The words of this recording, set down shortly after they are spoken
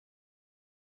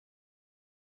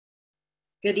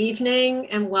Good evening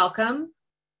and welcome.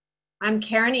 I'm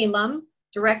Karen Elam,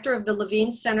 Director of the Levine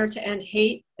Center to End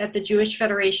Hate at the Jewish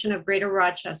Federation of Greater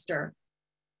Rochester.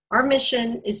 Our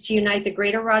mission is to unite the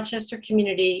Greater Rochester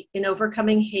community in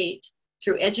overcoming hate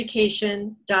through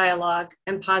education, dialogue,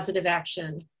 and positive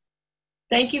action.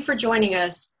 Thank you for joining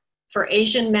us for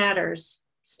Asian Matters,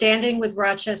 Standing with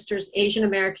Rochester's Asian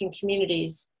American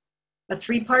Communities, a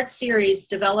three-part series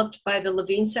developed by the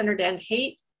Levine Center to End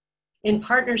Hate in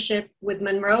partnership with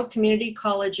Monroe Community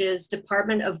College's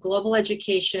Department of Global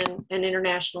Education and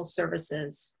International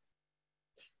Services.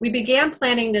 We began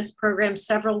planning this program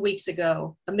several weeks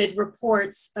ago amid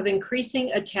reports of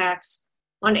increasing attacks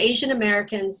on Asian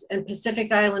Americans and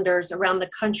Pacific Islanders around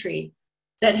the country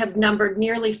that have numbered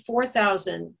nearly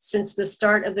 4,000 since the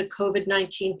start of the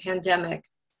COVID-19 pandemic,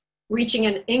 reaching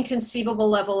an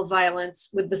inconceivable level of violence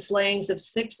with the slayings of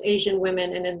 6 Asian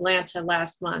women in Atlanta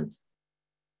last month.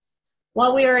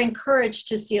 While we are encouraged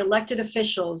to see elected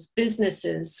officials,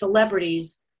 businesses,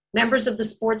 celebrities, members of the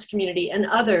sports community, and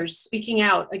others speaking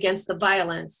out against the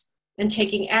violence and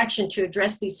taking action to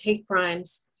address these hate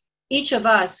crimes, each of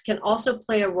us can also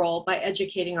play a role by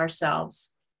educating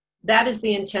ourselves. That is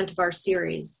the intent of our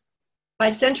series. By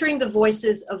centering the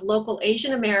voices of local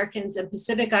Asian Americans and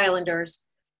Pacific Islanders,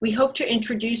 we hope to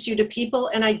introduce you to people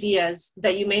and ideas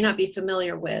that you may not be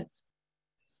familiar with.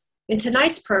 In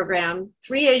tonight's program,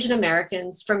 3 Asian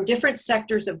Americans from different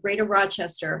sectors of Greater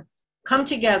Rochester come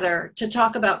together to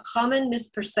talk about common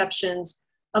misperceptions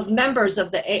of members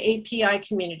of the AAPI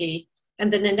community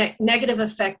and the negative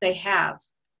effect they have.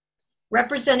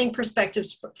 Representing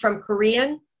perspectives from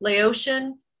Korean,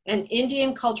 Laotian, and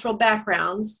Indian cultural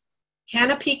backgrounds,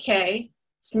 Hanna PK,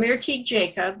 Smriti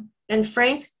Jacob, and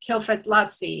Frank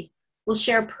Keophetlasy will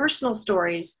share personal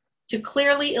stories to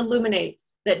clearly illuminate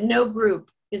that no group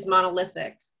is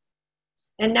monolithic.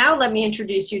 And now let me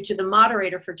introduce you to the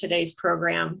moderator for today's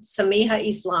program, Samiha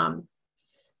Islam.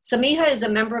 Samiha is a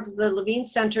member of the Levine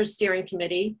Center's Steering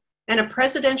Committee and a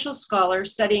presidential scholar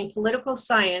studying political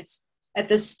science at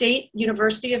the State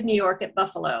University of New York at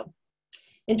Buffalo.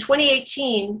 In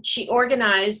 2018, she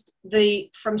organized the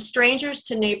From Strangers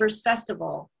to Neighbors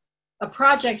Festival, a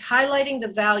project highlighting the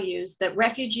values that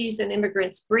refugees and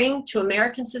immigrants bring to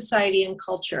American society and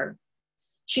culture.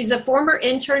 She's a former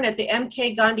intern at the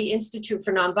MK Gandhi Institute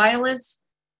for Nonviolence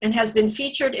and has been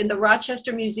featured in the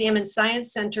Rochester Museum and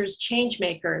Science Center's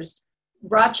Changemakers,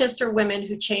 Rochester Women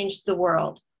Who Changed the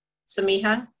World.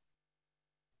 Samiha?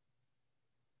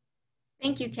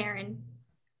 Thank you, Karen.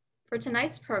 For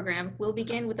tonight's program, we'll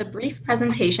begin with a brief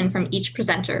presentation from each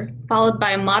presenter, followed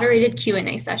by a moderated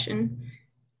Q&A session.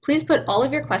 Please put all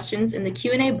of your questions in the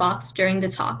Q&A box during the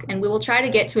talk, and we will try to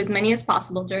get to as many as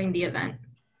possible during the event.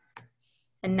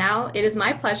 And now it is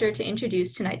my pleasure to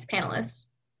introduce tonight's panelists.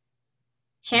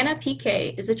 Hanna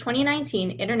PK is a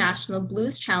 2019 International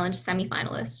Blues Challenge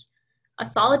semifinalist. A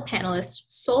solid panelist,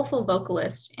 soulful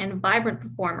vocalist, and vibrant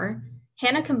performer,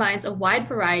 Hanna combines a wide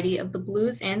variety of the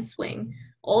blues and swing,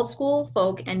 old school,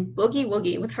 folk, and boogie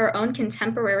woogie with her own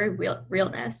contemporary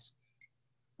realness.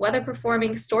 Whether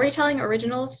performing storytelling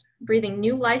originals, breathing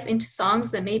new life into songs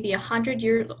that may be 100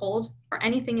 years old, or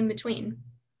anything in between.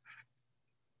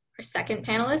 Our second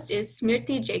panelist is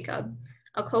Smriti Jacob,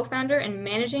 a co-founder and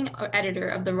managing editor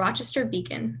of the Rochester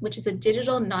Beacon, which is a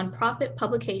digital nonprofit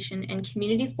publication and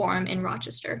community forum in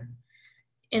Rochester.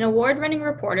 An award-winning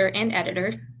reporter and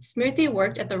editor, Smriti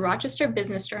worked at the Rochester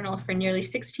Business Journal for nearly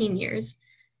 16 years.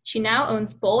 She now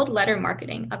owns Bold Letter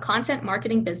Marketing, a content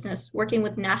marketing business working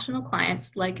with national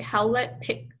clients like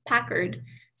Hewlett-Packard,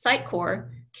 Sitecore,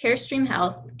 Carestream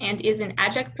Health, and is an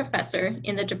adjunct professor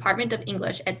in the Department of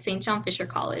English at St. John Fisher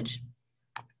College.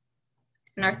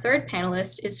 And our third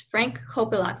panelist is Frank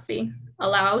Keophetlasy, a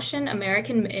Laotian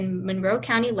American and Monroe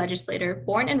County legislator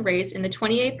born and raised in the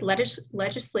 28th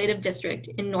Legislative District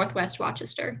in Northwest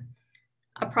Rochester.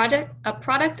 A product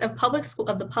of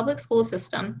the public school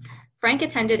system, Frank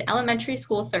attended Elementary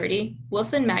School 30,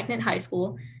 Wilson Magnet High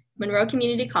School, Monroe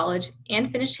Community College,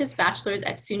 and finished his bachelor's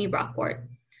at SUNY Brockport.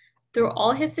 Through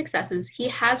all his successes, he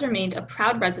has remained a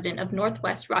proud resident of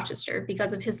Northwest Rochester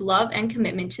because of his love and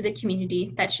commitment to the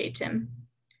community that shaped him.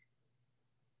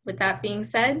 With that being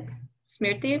said,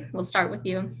 Smriti, we'll start with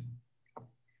you.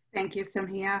 Thank you,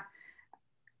 Samiha.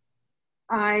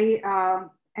 I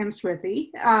am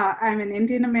Smriti. I'm an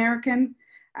Indian American.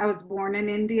 I was born in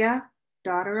India,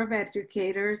 daughter of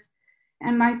educators,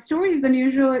 and my story is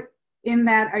unusual in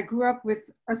that I grew up with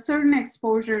a certain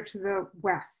exposure to the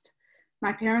West.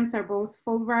 My parents are both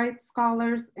Fulbright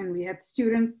scholars, and we had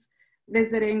students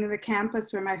visiting the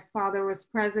campus where my father was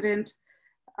president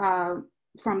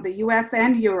from the US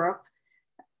and Europe.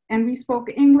 And we spoke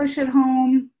English at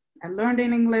home. I learned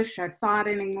in English, I thought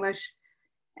in English.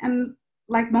 And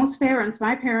like most parents,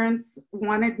 my parents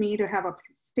wanted me to have a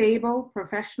stable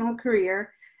professional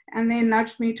career, and they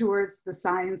nudged me towards the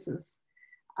sciences.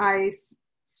 I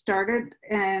started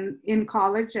in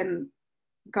college and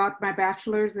got my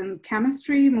bachelor's in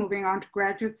chemistry, moving on to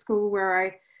graduate school where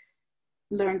I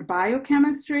learned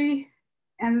biochemistry.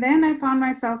 And then I found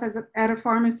myself at a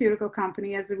pharmaceutical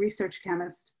company as a research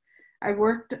chemist. I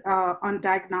worked on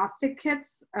diagnostic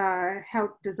kits,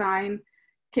 helped design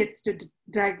kits to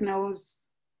diagnose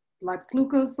blood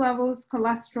glucose levels,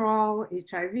 cholesterol,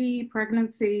 HIV,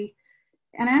 pregnancy.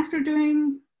 And after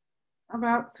doing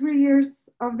about 3 years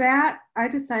of that, I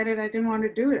decided I didn't want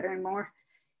to do it anymore.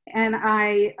 And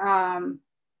I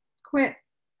quit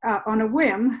on a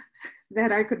whim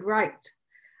that I could write.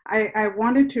 I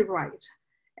wanted to write,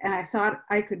 and I thought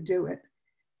I could do it.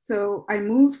 So I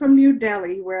moved from New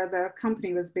Delhi, where the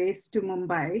company was based, to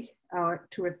Mumbai,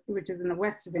 which is in the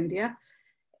west of India,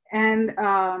 and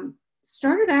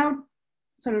started out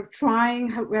sort of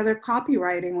trying whether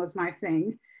copywriting was my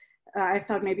thing. I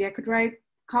thought maybe I could write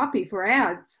copy for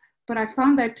ads, but I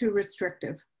found that too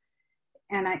restrictive.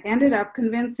 And I ended up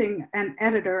convincing an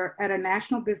editor at a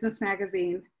national business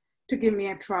magazine to give me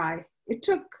a try. It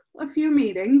took a few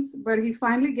meetings, but he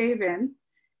finally gave in.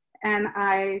 And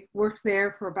I worked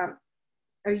there for about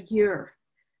a year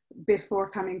before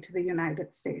coming to the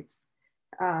United States.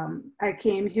 I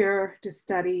came here to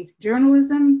study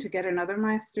journalism, to get another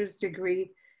master's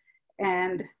degree.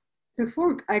 And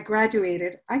before I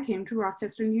graduated, I came to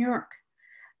Rochester, New York,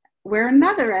 where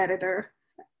another editor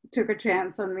took a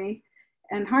chance on me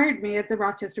and hired me at the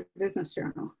Rochester Business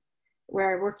Journal,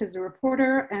 where I worked as a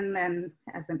reporter and then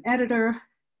as an editor.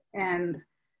 And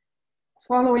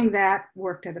following that,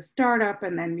 worked at a startup,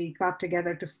 and then we got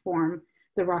together to form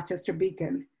the Rochester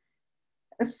Beacon.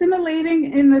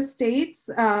 Assimilating in the States,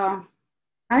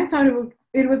 I thought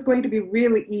it was going to be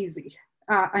really easy.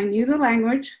 I knew the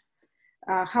language.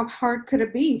 How hard could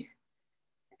it be?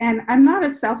 And I'm not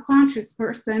a self-conscious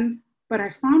person, but I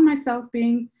found myself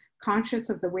being conscious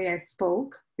of the way I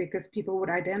spoke, because people would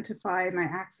identify my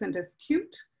accent as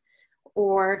cute,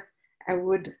 or I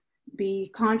would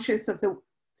be conscious of the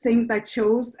things I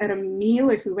chose at a meal.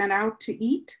 If we went out to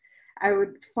eat, I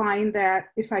would find that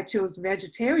if I chose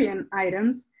vegetarian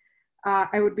items,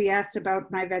 I would be asked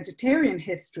about my vegetarian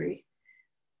history,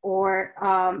 or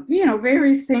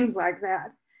various things like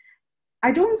that.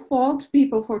 I don't fault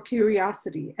people for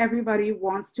curiosity. Everybody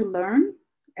wants to learn.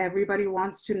 Everybody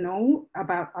wants to know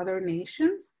about other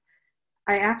nations.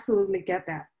 I absolutely get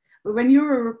that. But when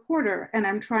you're a reporter and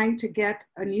I'm trying to get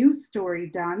a news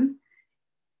story done,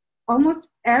 almost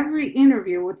every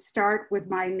interview would start with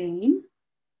my name,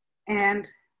 and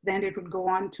then it would go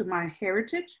on to my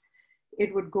heritage.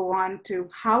 It would go on to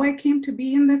how I came to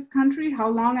be in this country, how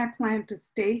long I plan to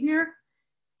stay here.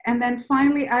 And then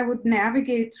finally, I would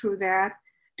navigate through that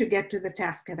to get to the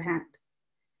task at hand.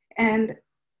 And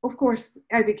of course,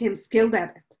 I became skilled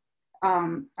at it.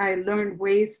 I learned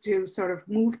ways to sort of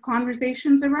move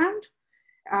conversations around,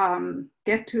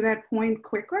 get to that point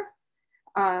quicker.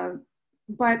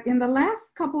 But in the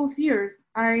last couple of years,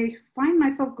 I find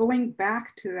myself going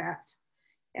back to that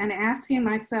and asking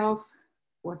myself,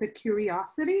 was it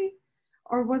curiosity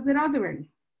or was it othering?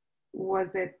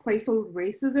 Was it playful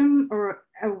racism or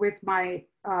with my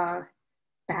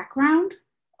background,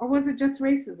 or was it just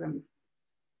racism?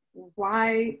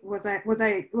 Why was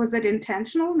it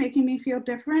intentional, making me feel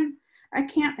different? I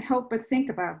can't help but think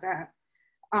about that.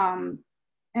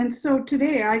 And so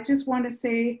today I just want to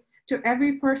say to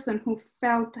every person who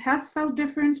has felt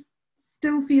different,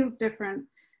 still feels different,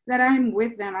 that I'm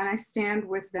with them and I stand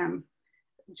with them.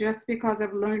 Just because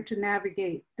I've learned to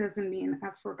navigate doesn't mean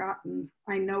I've forgotten.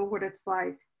 I know what it's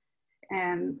like,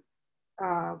 and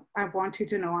I want you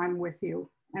to know I'm with you.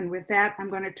 And with that, I'm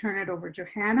going to turn it over to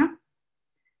Hanna.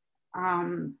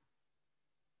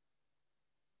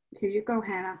 Here you go,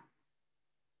 Hanna.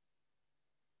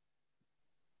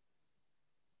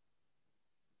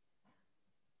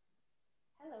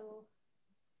 Hello.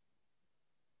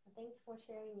 Thanks for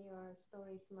sharing your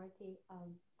story, Smriti.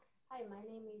 Hi, my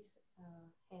name is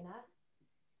Hanna,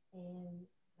 and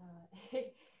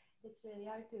it's really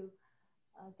hard to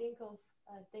think of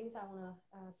things I want to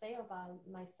say about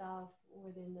myself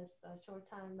within this short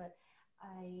time, but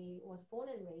I was born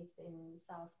and raised in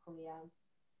South Korea,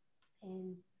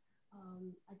 and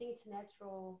I think it's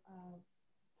natural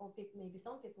for people, maybe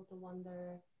some people, to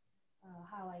wonder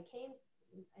how I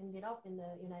ended up in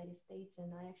the United States.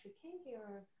 And I actually came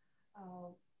here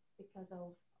because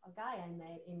of a guy I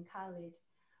met in college.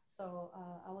 So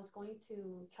I was going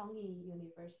to Kyunghee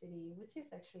University, which is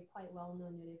actually quite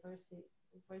well-known university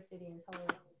in Seoul,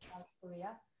 South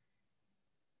Korea.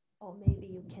 Oh, maybe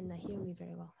you cannot hear me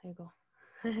very well. Here you go.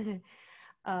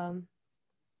 All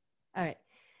right.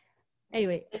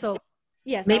 Anyway, so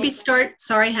yes. Maybe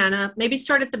sorry, Hannah, maybe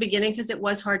start at the beginning because it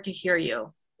was hard to hear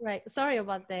you. Right. Sorry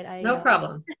about that. No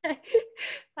problem.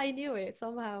 I knew it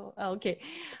somehow. Okay.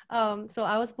 So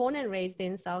I was born and raised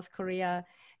in South Korea,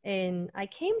 and I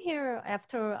came here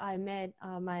after I met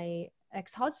my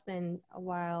ex-husband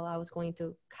while I was going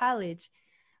to college.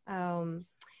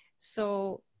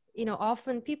 So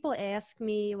often people ask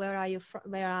me where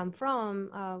I'm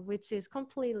from, which is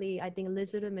completely, I think,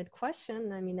 legitimate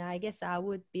question. I mean, I guess I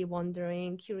would be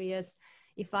wondering, curious,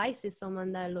 if I see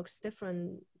someone that looks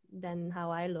different than how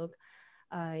I look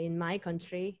in my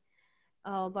country.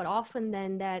 But often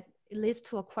then that leads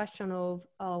to a question of,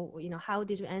 how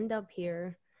did you end up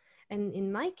here? And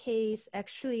in my case,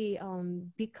 actually,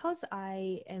 because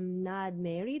I am not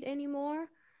married anymore,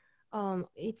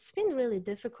 it's been really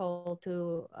difficult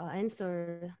to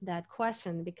answer that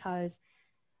question because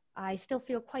I still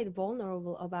feel quite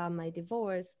vulnerable about my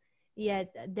divorce.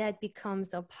 Yet that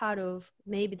becomes a part of,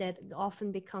 maybe that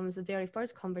often becomes the very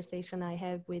first conversation I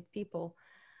have with people.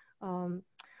 But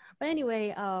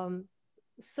anyway,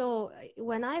 so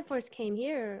when I first came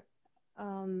here,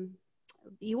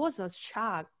 it was a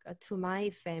shock to my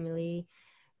family.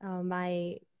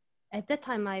 At that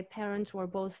time, my parents were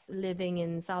both living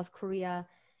in South Korea,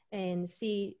 and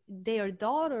see, their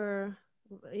daughter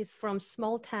is from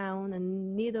small town,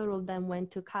 and neither of them went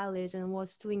to college and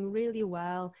was doing really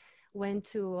well. Went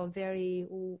to a very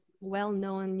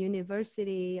well-known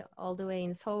university all the way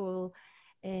in Seoul,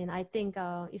 and I think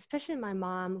especially my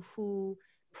mom, who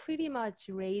pretty much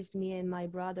raised me and my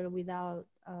brother without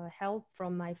help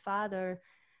from my father,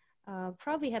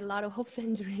 probably had a lot of hopes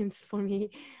and dreams for me.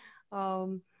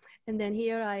 And then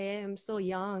here I am, so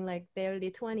young, like barely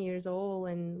 20 years old,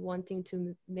 and wanting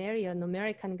to marry an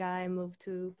American guy, moved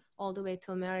all the way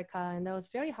to America. And that was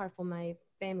very hard for my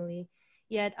family.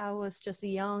 Yet I was just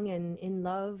young and in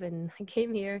love, and I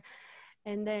came here.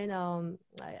 And then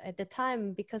at the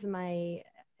time, because my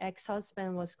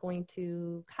ex-husband was going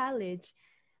to college,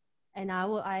 and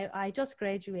I just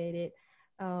graduated,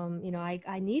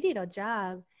 I needed a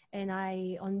job, and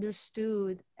I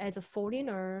understood, as a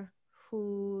foreigner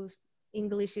whose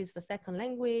English is the second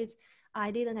language,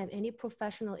 I didn't have any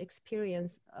professional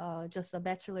experience, just a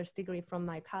bachelor's degree from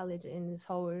my college in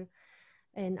Seoul.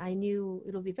 And I knew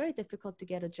it would be very difficult to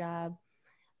get a job.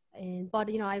 But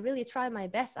I really tried my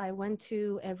best. I went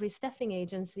to every staffing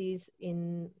agencies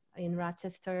in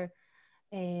Rochester,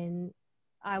 and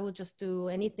I would just do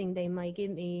anything they might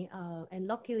give me. And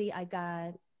luckily, I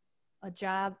got a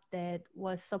job that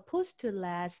was supposed to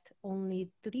last only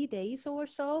 3 days or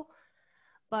so,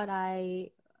 but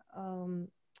I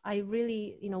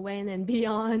really, went and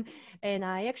beyond, and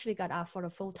I actually got offered a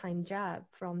full-time job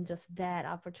from just that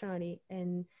opportunity.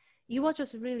 And it was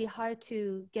just really hard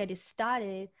to get it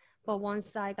started. But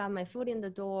once I got my foot in the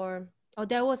door,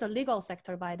 there was a legal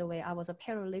sector, by the way. I was a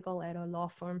paralegal at a law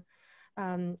firm.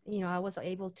 I was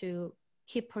able to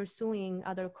keep pursuing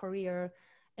other career,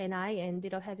 and I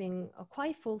ended up having a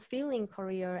quite fulfilling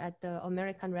career at the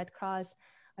American Red Cross.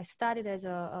 I started as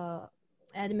a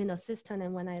admin assistant,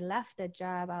 and when I left that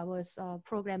job, I was a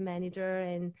program manager,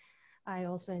 and I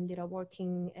also ended up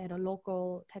working at a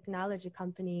local technology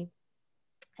company,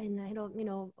 and I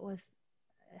was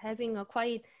having a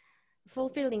quite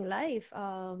fulfilling life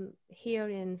here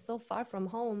in so far from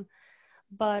home.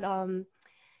 But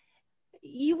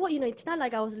it's not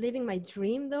like I was living my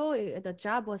dream though. The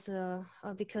job was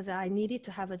because I needed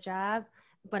to have a job,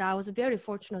 but I was very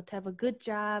fortunate to have a good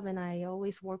job, and I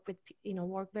always work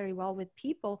very well with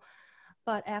people.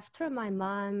 But after my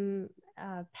mom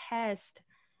passed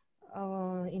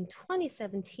in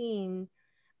 2017,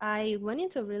 I went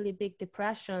into a really big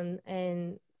depression,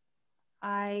 and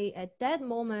at that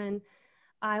moment,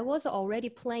 I was already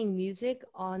playing music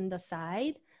on the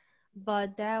side,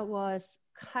 but that was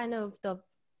kind of the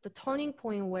turning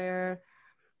point where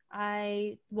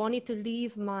I wanted to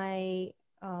leave my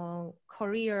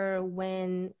career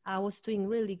when I was doing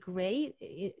really great,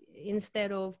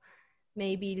 instead of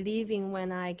maybe leaving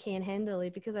when I can't handle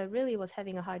it, because I really was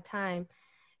having a hard time.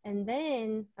 And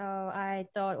then I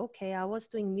thought, okay, I was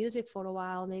doing music for a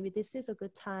while. Maybe this is a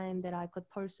good time that I could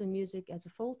pursue music as a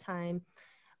full-time,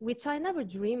 which I never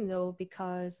dreamed though,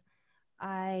 because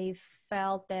I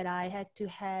felt that I had to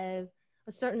have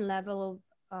a certain level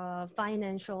of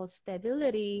financial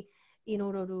stability in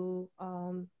order to,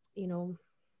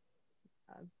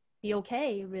 be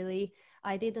okay, really.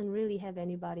 I didn't really have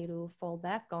anybody to fall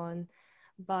back on.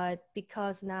 But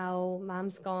because now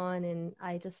mom's gone and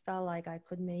I just felt like I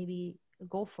could maybe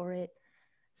go for it.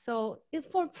 So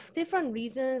for different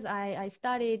reasons, I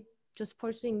started just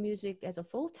pursuing music as a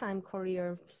full-time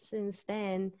career since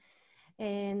then.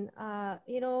 And,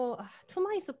 to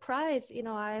my surprise,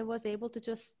 I was able to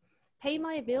just pay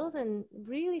my bills and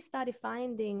really started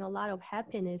finding a lot of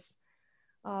happiness.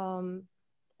 Um,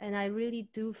 and I really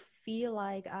do feel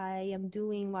like I am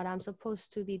doing what I'm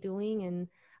supposed to be doing. And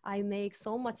I make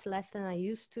so much less than I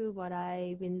used to, but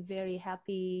I've been very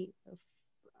happy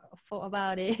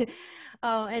about it.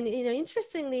 And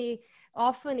interestingly,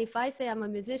 often if I say I'm a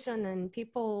musician, and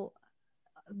people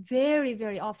very,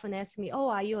 very often ask me, "Oh,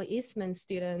 are you an Eastman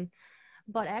student?"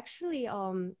 But actually,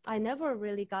 I never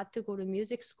really got to go to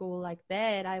music school like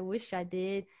that. I wish I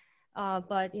did.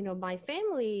 But my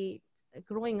family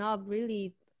growing up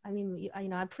really, I mean,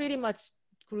 I pretty much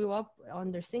grew up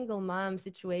under single mom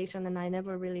situation, and I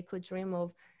never really could dream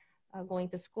of going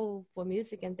to school for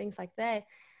music and things like that.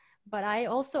 But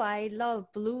I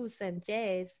love blues and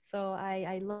jazz, so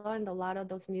I learned a lot of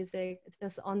those music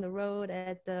just on the road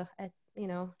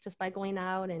just by going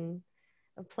out and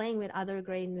playing with other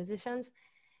great musicians.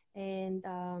 And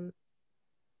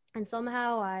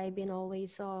somehow I've been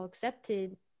always so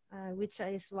accepted, which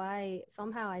is why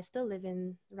somehow I still live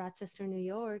in Rochester, New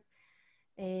York.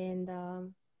 And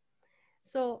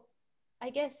so I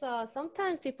guess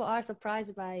sometimes people are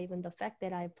surprised by even the fact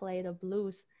that I play the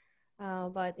blues.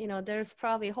 But there's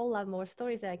probably a whole lot more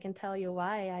stories that I can tell you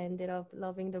why I ended up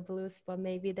loving the blues, but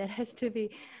maybe that has to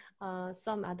be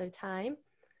some other time.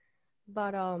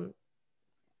 But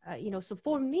so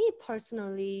for me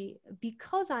personally,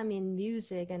 because I'm in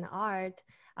music and art,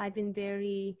 I've been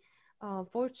very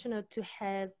fortunate to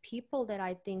have people that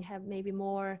I think have maybe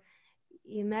more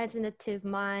imaginative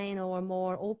mind or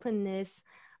more openness.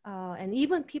 And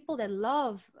even people that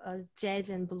love jazz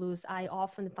and blues, I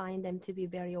often find them to be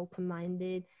very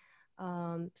open-minded.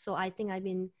 So I think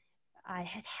I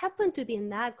had happened to be in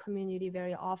that community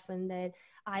very often, that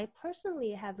I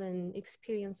personally haven't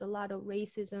experienced a lot of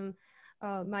racism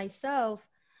myself,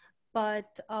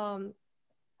 but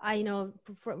I know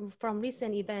from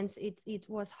recent events, it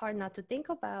was hard not to think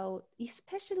about,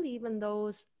 especially even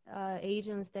those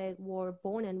Asians that were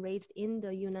born and raised in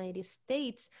the United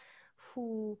States,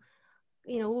 who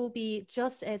will be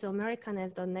just as American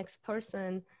as the next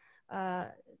person,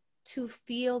 to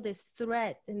feel this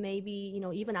threat. And maybe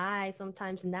even I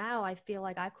sometimes now I feel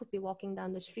like I could be walking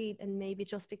down the street, and maybe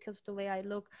just because of the way I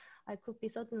look, I could be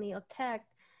suddenly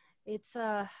attacked. It's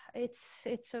a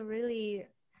really,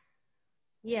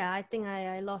 yeah, I think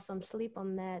I lost some sleep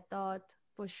on that thought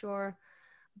for sure.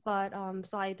 But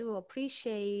so I do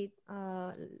appreciate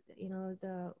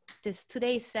this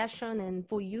today's session, and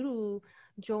for you to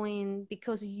join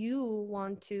because you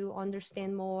want to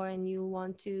understand more and you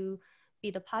want to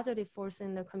be the positive force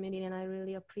in the community, and I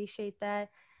really appreciate that.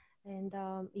 And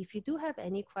if you do have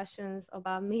any questions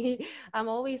about me, I'm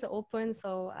always open.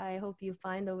 So I hope you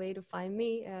find a way to find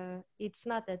me. It's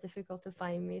not that difficult to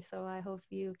find me. So I hope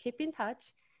you keep in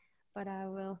touch. But I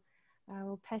will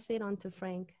pass it on to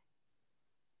Frank.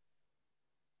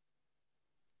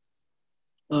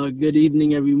 Good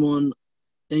evening, everyone.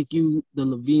 Thank you, the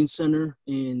Levine Center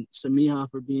and Samiha,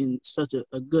 for being such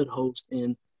a good host.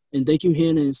 And thank you,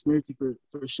 Hanna and Smriti,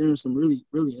 for sharing some really,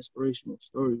 really inspirational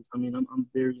stories. I mean, I'm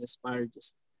very inspired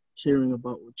just hearing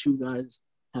about what you guys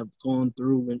have gone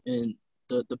through and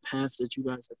the paths that you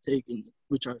guys have taken,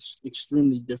 which are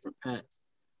extremely different paths.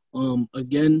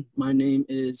 Again, my name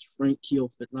is Frank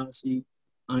Keophetlasy.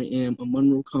 I am a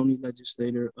Monroe County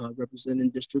legislator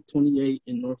representing District 28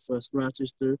 in Northwest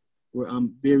Rochester, where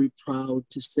I'm very proud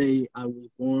to say I was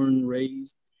born,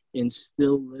 raised, and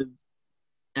still live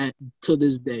to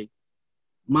this day.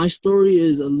 My story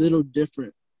is a little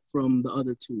different from the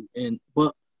other two,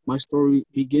 but my story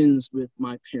begins with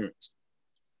my parents.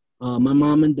 My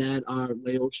mom and dad are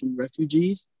Laotian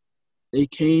refugees. They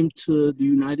came to the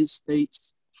United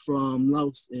States from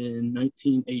Laos in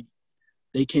 1980.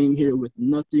 They came here with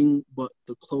nothing but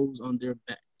the clothes on their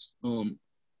backs.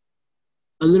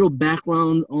 A little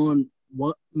background on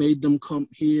what made them come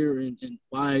here and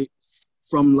why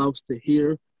from Laos to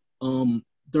here.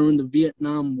 During the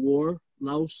Vietnam War,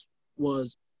 Laos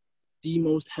was the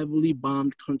most heavily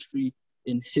bombed country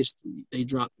in history. They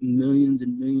dropped millions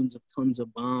and millions of tons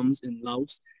of bombs in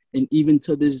Laos. And even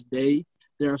to this day,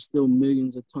 there are still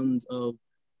millions of tons of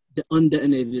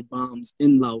undetonated bombs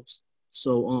in Laos.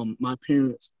 So my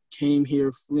parents came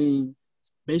here fleeing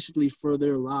basically for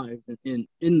their lives. And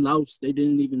in Laos, they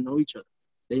didn't even know each other.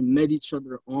 they met each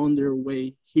other on their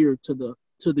way here to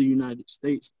the United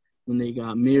States when they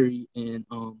got married, and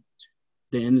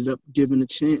they ended up giving a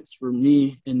chance for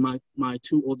me and my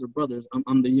two older brothers.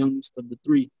 I'm the youngest of the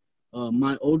three.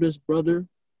 My oldest brother,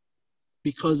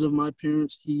 because of my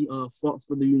parents, he fought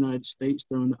for the United States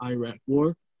during the Iraq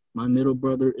War. My middle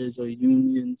brother is a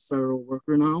union federal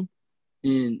worker now.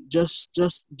 And just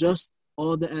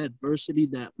all the adversity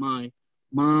that my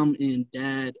mom and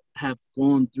dad have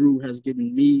gone through has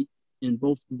given me and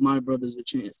both of my brothers a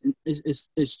chance. And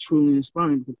it's truly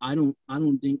inspiring, because I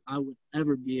don't think I would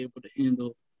ever be able to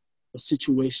handle a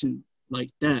situation like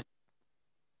that.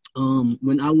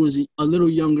 When I was a little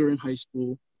younger in high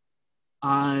school,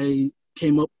 I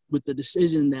came up with the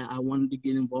decision that I wanted to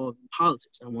get involved in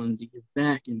politics. I wanted to give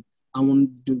back, and I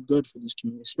wanted to do good for this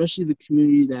community, especially the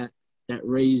community that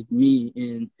raised me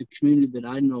and the community that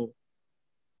I know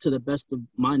to the best of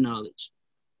my knowledge.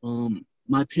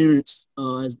 My parents,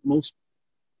 as most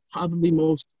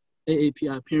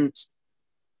AAPI parents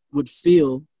would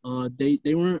feel, they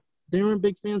weren't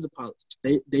big fans of politics.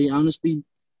 They honestly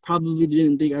probably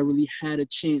didn't think I really had a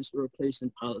chance or a place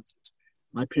in politics.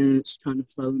 My parents kind of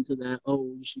fell into that,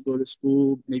 oh, you should go to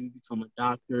school, maybe become a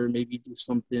doctor, maybe do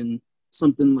something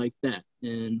like that.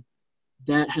 And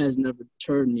that has never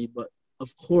deterred me. But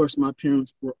of course, my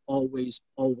parents were always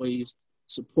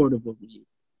supportive of me.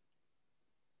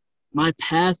 My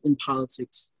path in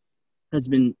politics has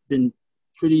been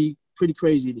pretty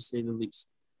crazy, to say the least.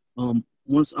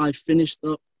 Once I finished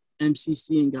up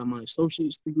MCC and got my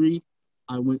associate's degree,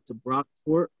 I went to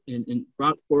Brockport, and in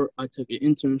Brockport, I took an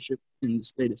internship in the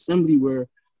state assembly, where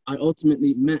I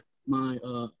ultimately met my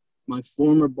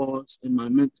former boss and my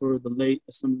mentor, the late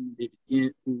Assemblyman David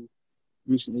Gant, who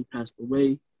recently passed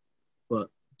away. But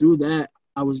through that,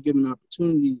 I was given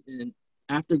opportunities, and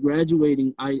after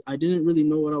graduating, I didn't really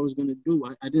know what I was going to do.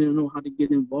 I didn't know how to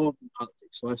get involved in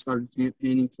politics, so I started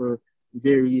campaigning for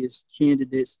various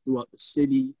candidates throughout the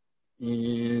city,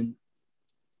 and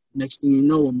next thing you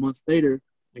know, a month later,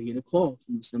 I get a call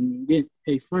from Assemblyman Gant.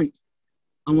 Hey, Frank,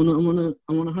 I wanna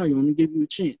hire you. I wanna give you a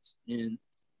chance. And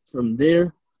from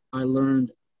there, I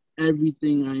learned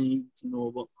everything I needed to know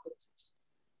about politics.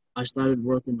 I started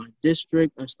working my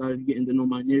district. I started getting to know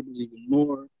my neighbors even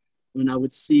more. When I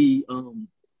would see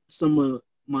some of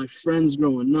my friends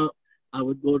growing up, I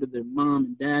would go to their mom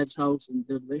and dad's house, and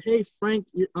they'd be like, hey, Frank,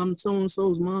 I'm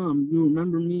so-and-so's mom. You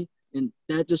remember me? And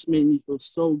that just made me feel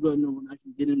so good knowing I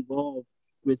can get involved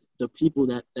with the people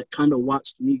that kind of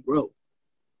watched me grow.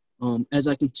 As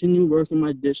I continued working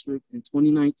my district in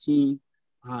 2019,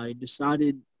 I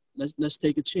decided, let's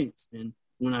take a chance. And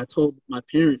when I told my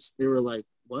parents, they were like,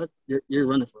 what? You're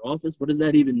running for office? What does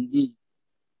that even mean?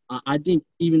 I think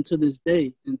even to this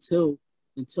day, until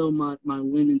my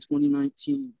win in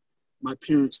 2019, my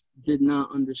parents did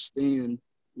not understand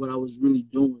what I was really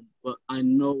doing. But I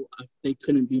know they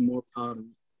couldn't be more proud of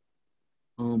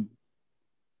me.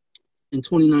 In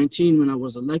 2019, when I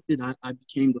was elected, I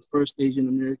became the first Asian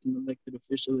American elected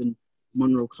official in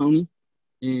Monroe County.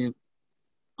 And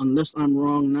unless I'm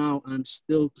wrong now, I'm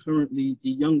still currently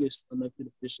the youngest elected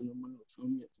official in Monroe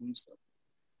County at 27.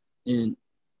 And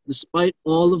despite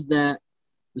all of that,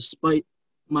 despite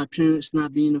my parents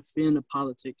not being a fan of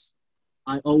politics,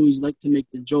 I always like to make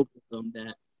the joke with them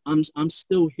that I'm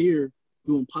still here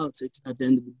doing politics at the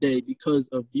end of the day because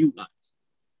of you guys.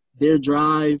 Their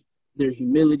drive, their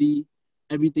humility,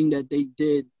 everything that they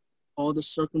did, all the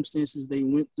circumstances they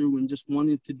went through, and just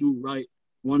wanted to do right,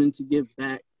 wanting to give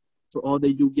back for all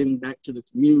they do, giving back to the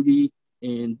community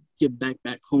and give back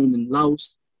home in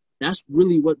Laos. That's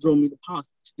really what drove me to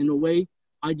politics. In a way,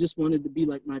 I just wanted to be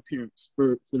like my parents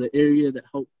for the area that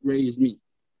helped raise me.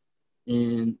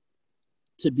 And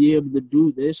to be able to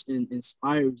do this and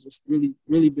inspire has just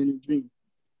really been a dream.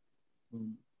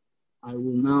 I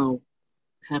will now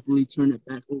happily turn it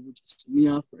back over to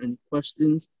Samiha for any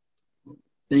questions.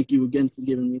 Thank you again for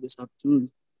giving me this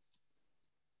opportunity.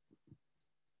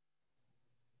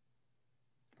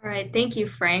 All right, thank you,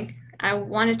 Frank. I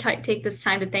want to take this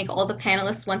time to thank all the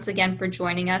panelists once again for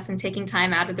joining us and taking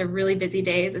time out of their really busy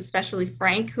days, especially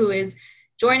Frank, who is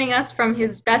joining us from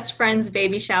his best friend's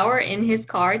baby shower in his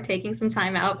car, taking some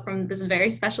time out from this very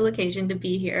special occasion to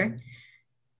be here.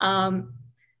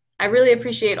 I really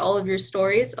appreciate all of your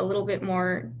stories a little bit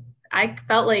more. I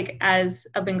felt like as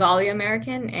a Bengali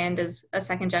American and as a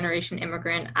second generation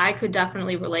immigrant, I could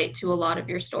definitely relate to a lot of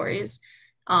your stories,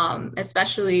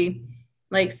 especially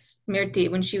like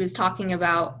Smriti, when she was talking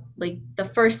about like the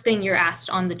first thing you're asked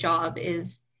on the job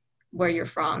is where you're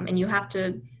from. And you have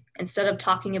to, instead of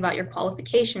talking about your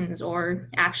qualifications or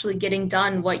actually getting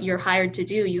done what you're hired to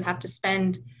do, you have to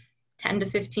spend 10 to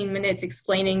 15 minutes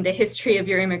explaining the history of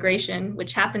your immigration,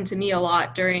 which happened to me a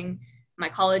lot during my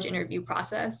college interview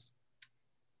process.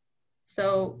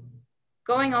 So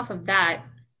going off of that,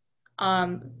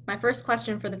 my first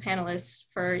question for the panelists,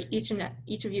 for each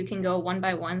of you can go one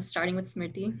by one, starting with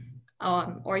Smriti,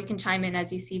 or you can chime in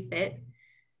as you see fit.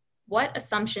 What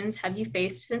assumptions have you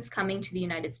faced since coming to the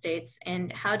United States,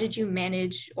 and how did you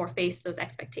manage or face those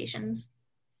expectations?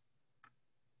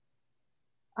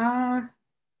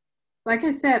 Like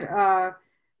I said,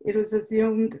 it was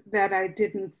assumed that I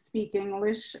didn't speak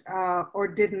English or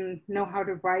didn't know how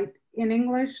to write in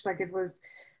English, like it was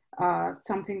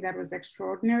something that was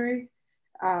extraordinary.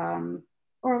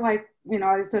 Or like, you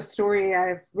know, it's a story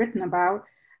I've written about.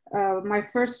 My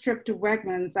first trip to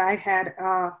Wegmans, I had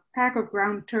a pack of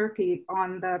ground turkey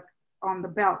on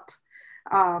the belt,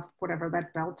 whatever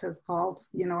that belt is called,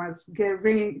 you know, I was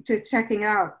checking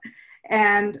out.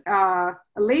 And a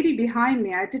lady behind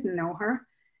me, I didn't know her,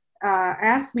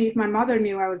 asked me if my mother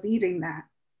knew I was eating that.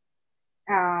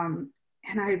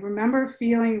 And I remember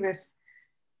feeling this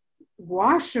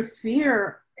wash of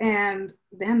fear and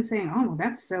then saying, oh,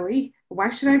 that's silly. Why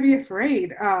should I be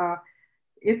afraid?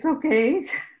 It's okay.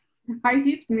 I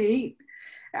eat meat.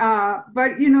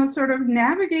 But, you know, sort of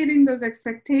navigating those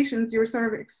expectations, you're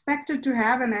sort of expected to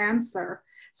have an answer,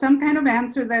 some kind of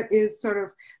answer that is sort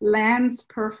of lands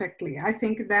perfectly. I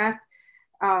think that,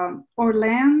 or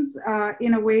lands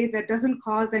in a way that doesn't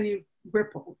cause any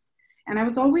ripples. And I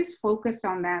was always focused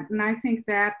on that. And I think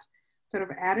that sort of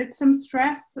added some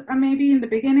stress maybe in the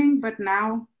beginning, but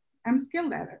now I'm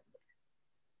skilled at it.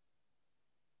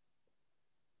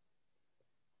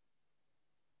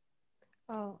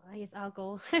 Oh, I guess I'll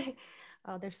go.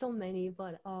 There's so many,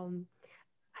 but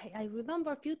I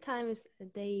remember a few times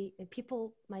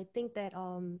people might think that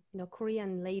you know,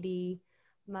 Korean lady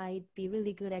might be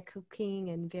really good at cooking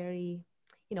and very,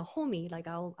 you know, homey. Like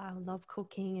I love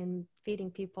cooking and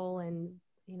feeding people, and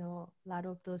you know, a lot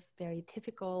of those very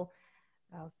typical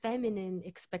feminine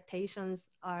expectations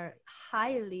are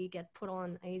highly get put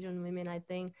on Asian women, I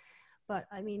think. But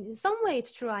I mean, in some way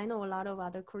it's true. I know a lot of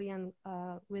other Korean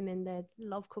women that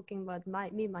love cooking, but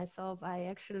myself,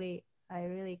 I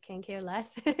really can care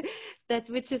less.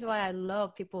 Which is why I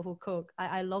love people who cook.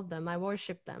 I love them. I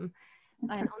worship them.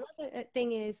 And another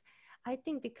thing is, I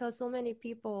think because so many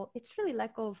people, it's really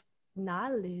lack of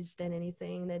knowledge than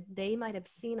anything, that they might have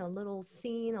seen a little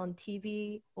scene on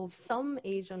TV of some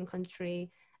Asian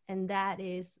country, and that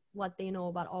is what they know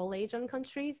about all Asian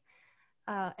countries.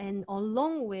 And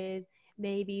along with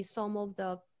maybe some of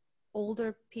the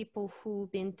older people who've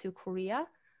been to Korea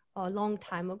a long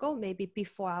time ago, maybe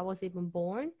before I was even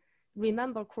born,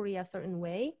 remember Korea a certain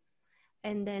way.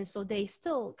 And then so they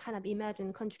still kind of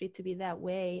imagine country to be that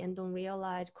way and don't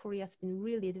realize Korea's been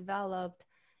really developed.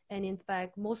 And in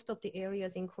fact, most of the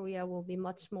areas in Korea will be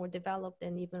much more developed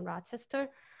than even Rochester.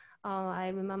 I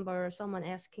remember someone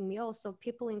asking me, oh, so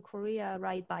people in Korea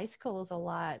ride bicycles a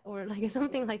lot, or like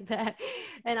something like that.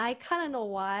 And I kind of know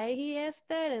why he asked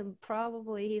that, and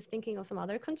probably he's thinking of some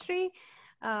other country.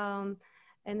 And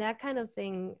that kind of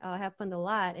thing happened a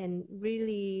lot. And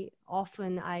really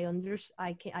often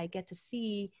I get to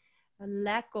see a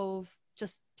lack of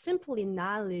just simply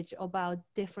knowledge about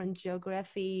different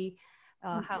geography,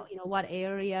 how, you know, what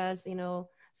areas, you know.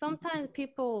 Sometimes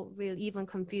people will even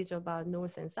confuse about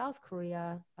North and South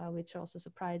Korea, which also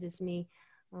surprises me.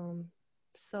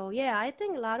 So yeah, I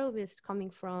think a lot of it is coming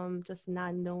from just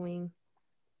not knowing.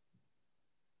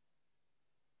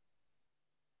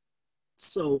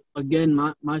 So again,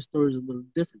 my story is a little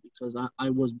different because I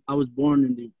was born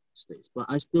in the United States, but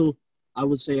I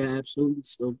would say I absolutely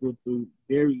still go through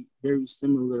very, very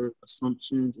similar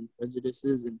assumptions and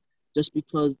prejudices, and just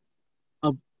because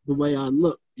of the way I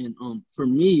look. And for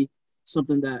me,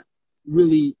 something that I'm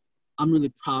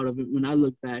really proud of it when I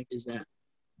look back is that,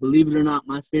 believe it or not,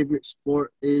 my favorite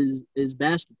sport is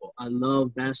basketball. I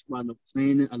love basketball. I love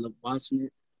playing it. I love watching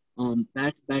it.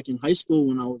 Back in high school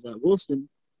when I was at Wilson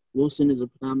is a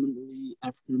predominantly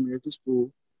African American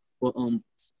school. But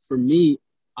for me,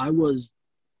 I was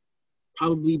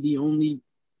probably the only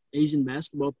Asian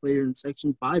basketball player in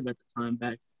Section 5 at the time,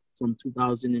 back from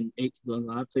 2008 to 2011.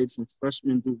 I played from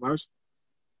freshman through varsity.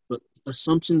 But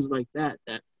assumptions like that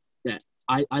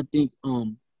I think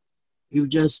you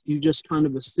just kind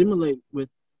of assimilate with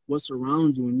what's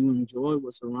around you, and you enjoy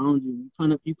what's around you.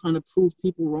 You kind of prove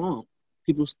people wrong.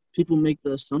 People make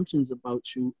the assumptions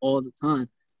about you all the time.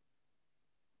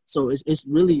 So it's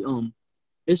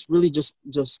really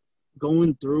just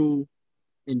going through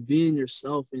and being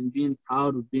yourself and being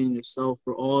proud of being yourself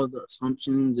for all the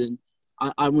assumptions. And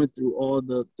I went through all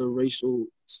the racial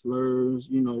slurs,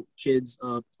 you know, kids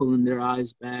pulling their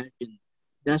eyes back, and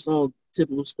that's all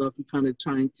typical stuff. You kind of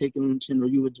try and take it on the chin, or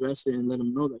you address it and let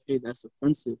them know that, hey, that's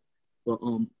offensive. But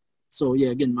so yeah,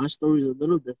 again, my story is a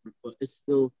little different, but it's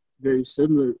still very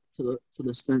similar to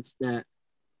the sense that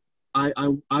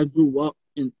I grew up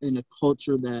in a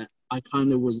culture that I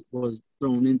kind of was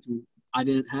thrown into. I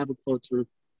didn't have a culture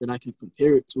that I can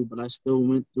compare it to, but I still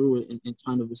went through it and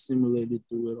kind of assimilated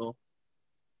through it all.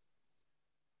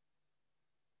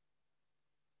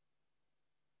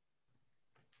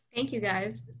 Thank you,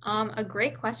 guys. A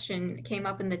great question came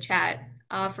up in the chat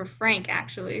for Frank,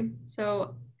 actually.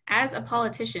 So as a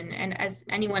politician, and as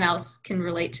anyone else can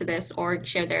relate to this or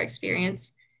share their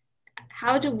experience,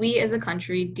 how do we as a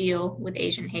country deal with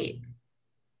Asian hate?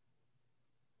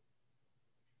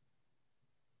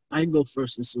 I go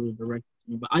first since it was directed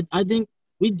to me, but I think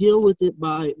we deal with it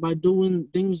by doing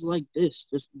things like this,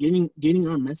 just getting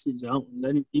our message out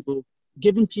and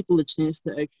giving people a chance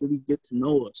to actually get to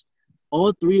know us.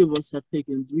 All three of us have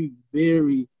taken three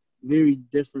very, very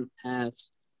different paths,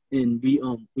 and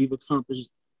we've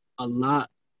accomplished a lot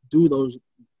through those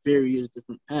various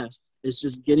different paths. It's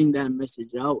just getting that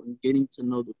message out and getting to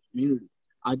know the community.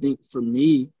 I think for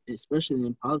me, especially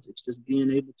in politics, just being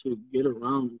able to get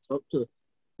around and talk to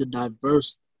the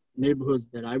diverse neighborhoods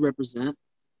that I represent.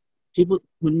 People,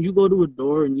 when you go to a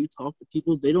door and you talk to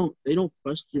people, they don't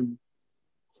question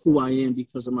who I am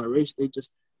because of my race. They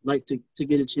just like to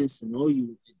get a chance to know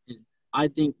you. And I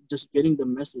think just getting the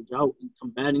message out and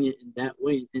combating it in that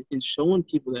way and showing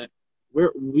people that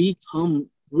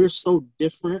we're so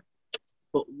different,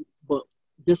 but but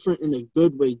different in a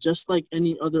good way, just like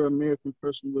any other American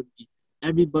person would be.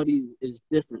 Everybody is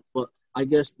different, but I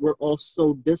guess we're all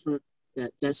so different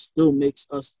that still makes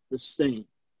us the same.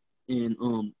 And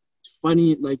fighting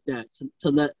it like that to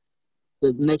let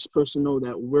the next person know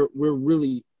that we're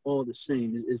really all the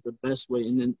same is the best way.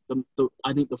 And then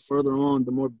I think the further on,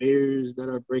 the more barriers that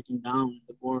are breaking down,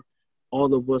 the more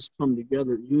all of us come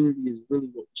together. Unity is really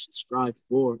what we should strive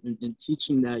for, and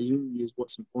teaching that unity is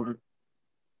what's important.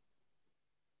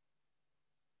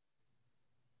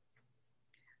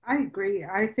 I agree.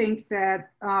 I think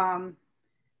that,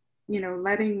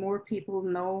 letting more people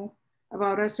know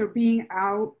about us or being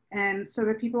out, and so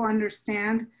that people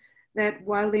understand that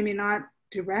while they may not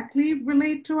directly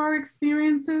relate to our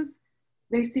experiences,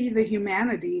 they see the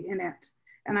humanity in it.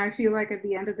 And I feel like at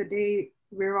the end of the day,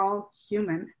 we're all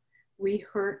human. We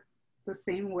hurt the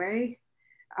same way.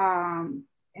 And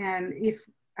if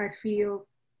I feel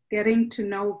getting to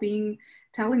know,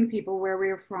 telling people where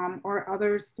we're from, or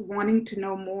others wanting to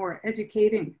know more,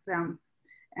 educating them,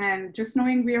 and just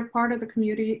knowing we are part of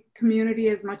the community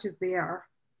as much as they are.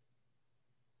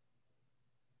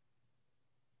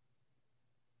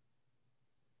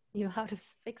 You how to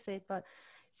fix it, but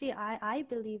see, I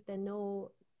believe that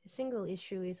no single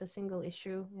issue is a single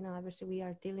issue. Obviously we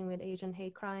are dealing with Asian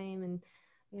hate crime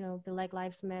and Black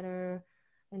Lives Matter,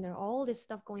 and there are all this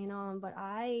stuff going on. But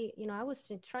I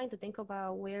was trying to think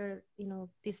about where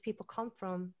these people come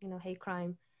from, hate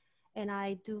crime. And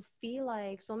I do feel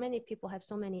like so many people have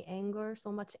so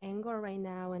much anger right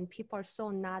now, and people are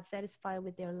so not satisfied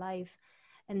with their life.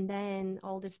 And then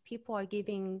all these people are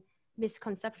giving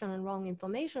misconception and wrong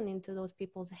information into those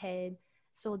people's head,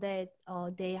 so that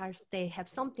they have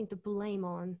something to blame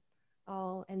on.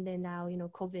 And then now,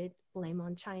 COVID, blame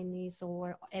on Chinese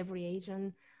or every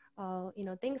Asian,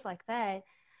 things like that.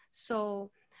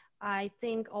 So I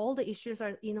think all the issues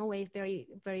are in a way very,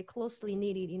 very closely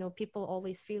needed. People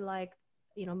always feel like,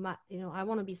 I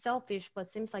want to be selfish, but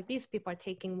seems like these people are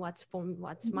taking what's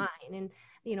mine. And,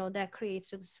 that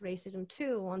creates this racism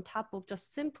too, on top of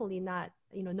just simply not,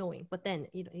 knowing. But then,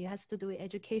 it has to do with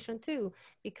education too,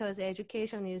 because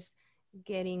education is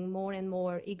getting more and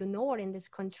more ignored in this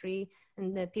country,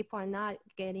 and that people are not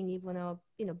getting even a,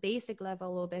 basic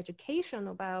level of education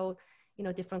about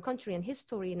different country and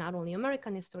history, not only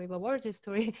American history, but world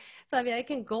history. So, I mean, I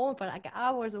can go on for like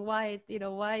hours of why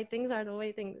things are the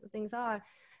way things are.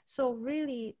 So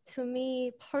really, to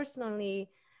me personally,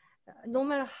 no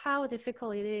matter how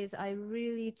difficult it is, I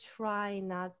really try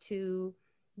not to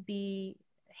be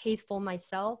hateful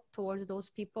myself towards those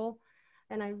people.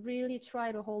 And I really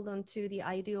try to hold on to the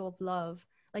ideal of love.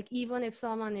 Like, even if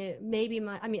someone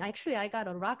actually I got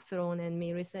a rock thrown at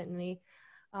me recently.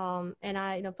 And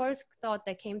the first thought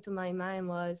that came to my mind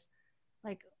was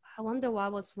like, I wonder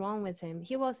what was wrong with him.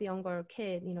 He was a younger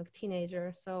kid,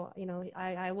 teenager. So,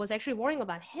 I was actually worrying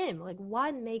about him. Like,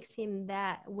 what makes him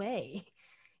that way?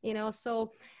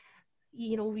 So,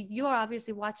 you are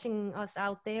obviously watching us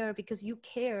out there because you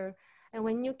care. And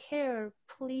when you care,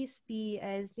 please be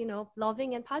as,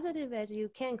 loving and positive as you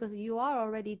can, because you are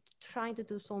already trying to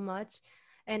do so much.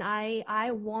 And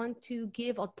I want to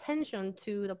give attention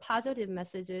to the positive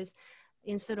messages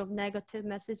instead of negative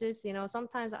messages.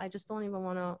 Sometimes I just don't even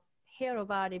want to hear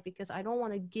about it because I don't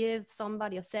want to give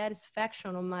somebody a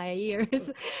satisfaction on my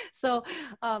ears. So,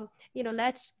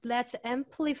 let's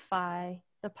amplify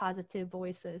the positive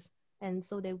voices, and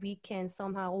so that we can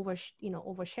somehow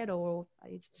overshadow, or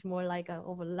it's more like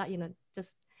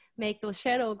just make those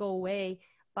shadow go away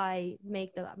by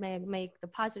make the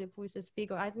positive voices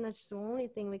bigger. I think that's the only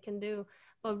thing we can do.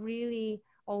 But really,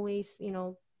 always,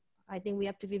 I think we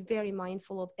have to be very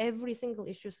mindful of every single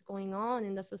issues going on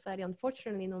in the society,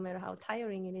 unfortunately, no matter how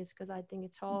tiring it is, because I think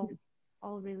it's all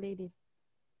related.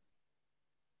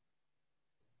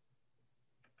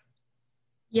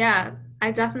 Yeah,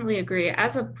 I definitely agree.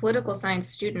 As a political science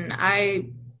student, I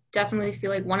definitely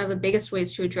feel like one of the biggest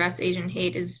ways to address Asian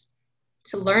hate is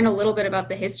to learn a little bit about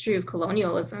the history of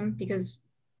colonialism, because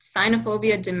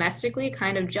xenophobia domestically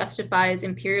kind of justifies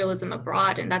imperialism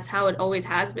abroad, and that's how it always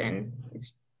has been.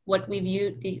 It's what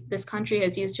this country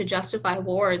has used to justify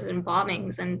wars and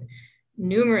bombings and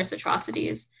numerous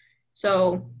atrocities.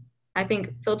 So I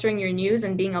think filtering your news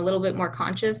and being a little bit more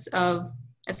conscious of,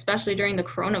 especially during the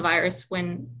coronavirus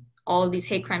when all of these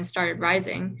hate crimes started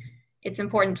rising, it's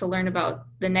important to learn about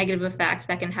the negative effect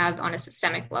that can have on a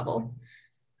systemic level.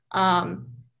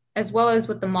 As well as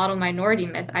with the model minority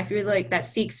myth, I feel like that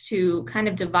seeks to kind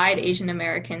of divide Asian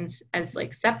Americans as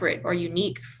like separate or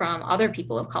unique from other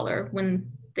people of color,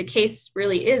 when the case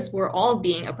really is we're all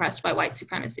being oppressed by white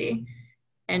supremacy.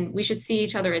 And we should see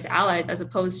each other as allies, as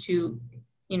opposed to,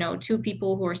 two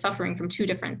people who are suffering from two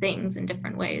different things in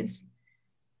different ways.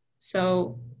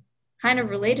 So kind of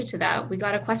related to that, we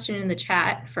got a question in the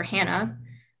chat for Hanna.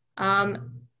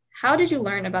 How did you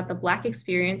learn about the Black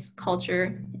experience,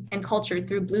 culture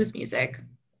through blues music?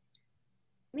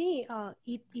 Me,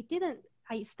 it didn't.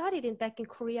 I studied back in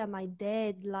Korea. My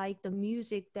dad liked the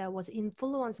music that was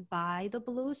influenced by the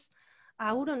blues.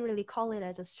 I wouldn't really call it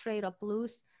as a straight up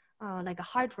blues, like a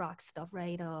hard rock stuff,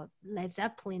 right? Led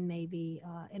Zeppelin maybe,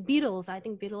 and Beatles. I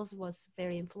think Beatles was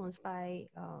very influenced by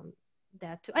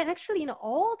that too. And actually,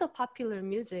 all the popular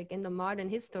music in the modern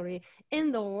history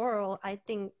in the world, I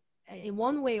think in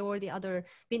one way or the other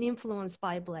been influenced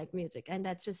by Black music, and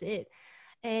that's just it.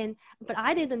 But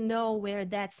I didn't know where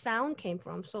that sound came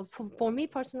from. So for me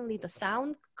personally, the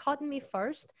sound caught me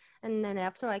first. And then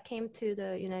after I came to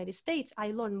the United States,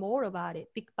 I learned more about it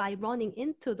by running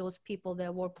into those people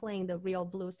that were playing the real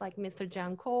blues, like Mr.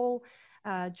 John Cole,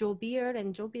 Joe Beard.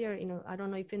 And Joe Beard, I don't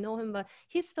know if you know him, but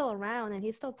he's still around and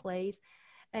he still plays.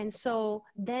 And so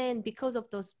then because of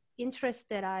those interests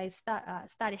that I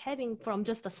started having from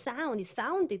just the sound, it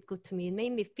sounded good to me. It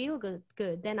made me feel good.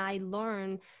 Then I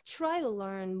try to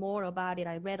learn more about it.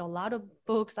 I read a lot of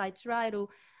books. I try to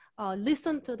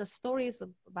listen to the stories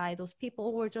by those people,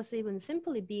 or just even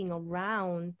simply being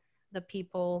around the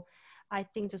people. I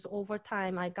think just over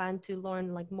time, I got to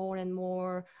learn like more and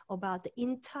more about the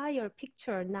entire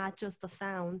picture, not just the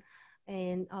sound.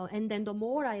 And then the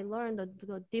more I learned,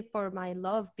 the deeper my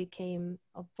love became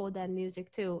for that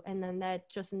music too. And then that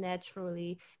just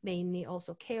naturally made me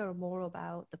also care more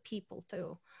about the people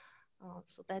too.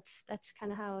 So that's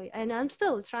kind of how, and I'm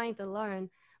still trying to learn,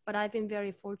 but I've been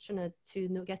very fortunate to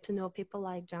get to know people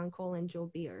like John Cole and Joe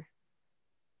Beer.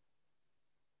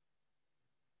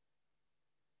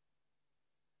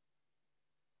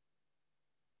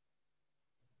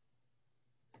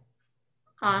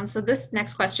 So this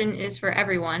next question is for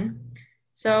everyone.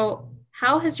 So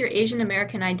how has your Asian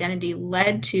American identity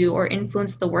led to or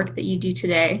influenced the work that you do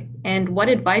today? And what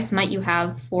advice might you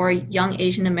have for young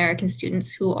Asian American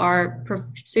students who are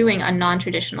pursuing a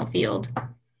non-traditional field?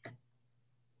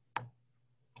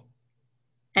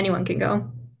 Anyone can go.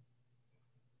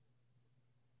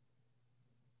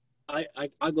 I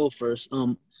go first.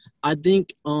 I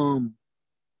think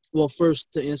well,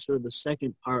 first, to answer the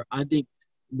second part, I think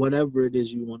whatever it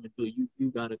is you want to do, you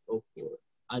gotta go for it.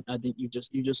 I think you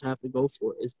just have to go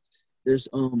for it. It's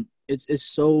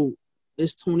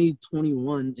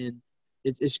 2021, and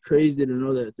it's crazy to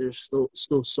know that there's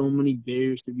still so many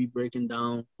barriers to be broken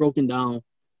down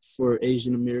for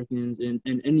Asian Americans and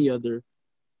any other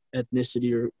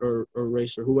ethnicity or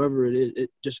race or whoever it is.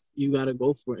 It just, you gotta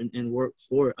go for it and work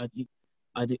for it.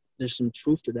 I think there's some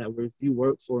truth to that, where if you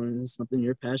work for it and it's something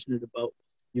you're passionate about,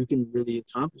 you can really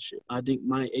accomplish it. I think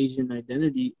my Asian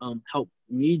identity helped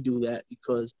me do that,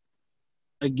 because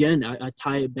again, I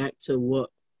tie it back to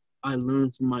what I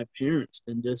learned from my parents,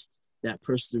 and just that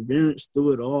perseverance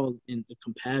through it all, and the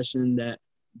compassion that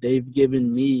they've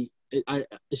given me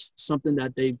it's something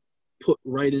that they put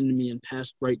right into me and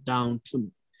passed right down to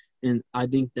me. And I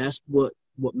think that's what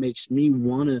makes me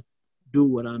want to do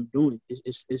what I'm doing.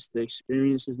 It's the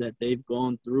experiences that they've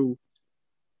gone through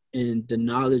and the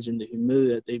knowledge and the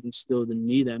humility that they've instilled in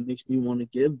me that makes me want to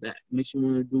give back, makes me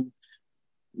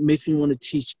want to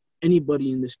teach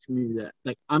anybody in this community that,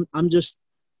 like, I'm just,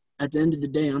 at the end of the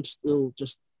day, I'm still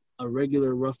just a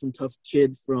regular rough and tough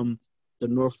kid from the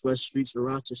northwest streets of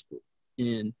Rochester.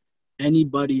 And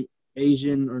anybody,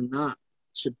 Asian or not,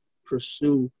 should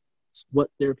pursue what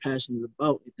they're passionate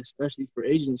about, especially for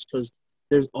Asians, because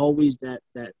there's always that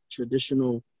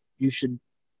traditional, you should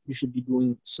be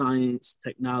doing science,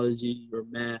 technology, or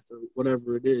math, or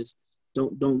whatever it is.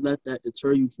 Don't let that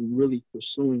deter you from really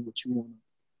pursuing what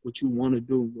you want to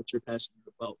do, what you're passionate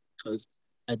about. Because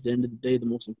at the end of the day, the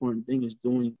most important thing is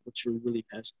doing what you're really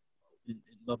passionate about and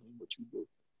loving what you do.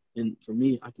 And for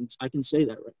me, I can say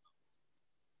that right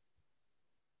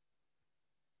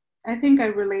I think I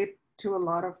relate to a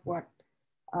lot of what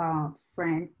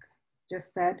Frank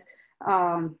just said.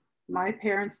 My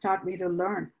parents taught me to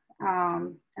learn,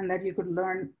 and that you could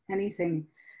learn anything.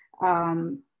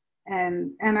 And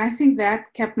I think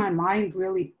that kept my mind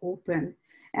really open.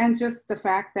 And just the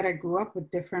fact that I grew up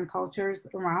with different cultures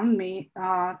around me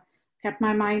kept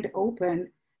my mind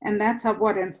open. And that's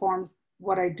what informs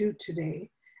what I do today.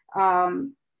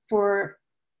 For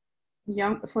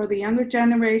the younger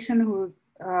generation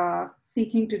who's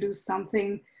seeking to do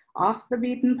something off the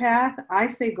beaten path, I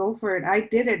say go for it. I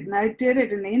did it, and I did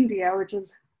it in India, which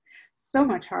was so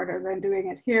much harder than doing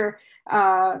it here.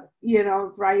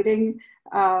 Writing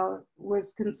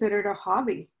was considered a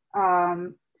hobby.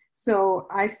 So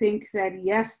I think that,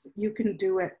 yes, you can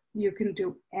do it. You can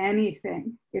do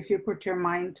anything if you put your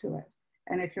mind to it.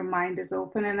 And if your mind is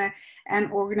open,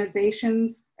 and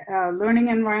organizations, learning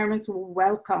environments will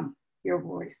welcome your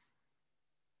voice.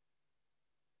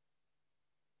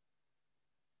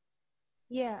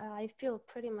 Yeah, I feel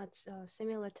pretty much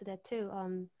similar to that too.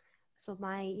 So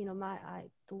the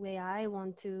way I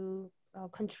want to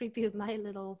contribute my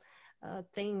little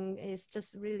thing is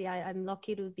just really, I'm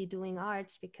lucky to be doing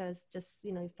arts, because just,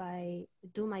 if I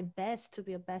do my best to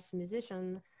be a best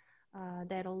musician,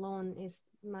 that alone is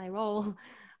my role.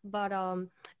 But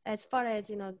as far as,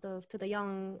 to the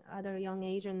other young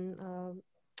Asian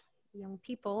young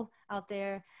people out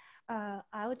there,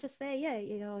 I would just say,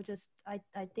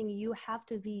 I think you have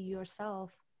to be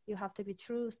yourself. You have to be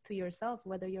true to yourself,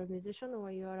 whether you're a musician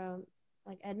or you're a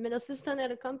like admin assistant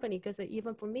at a company. Because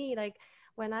even for me, like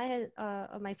when I had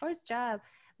my first job,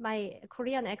 my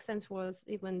Korean accent was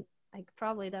even like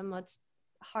probably that much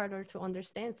harder to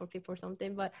understand for people or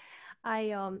something. But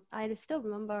I still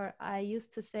remember I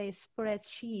used to say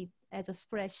spreadsheet as a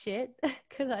spreadsheet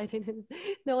because I didn't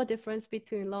know a difference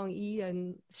between long E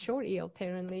and short E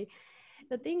apparently.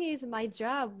 The thing is, my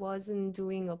job wasn't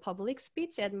doing a public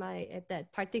speech at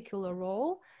that particular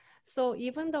role. So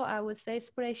even though I would say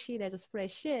spreadsheet as a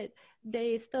spreadsheet,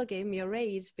 they still gave me a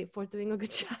raise for doing a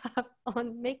good job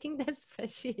on making that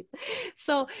spreadsheet.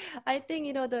 So I think,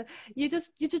 you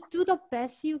just do the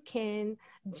best you can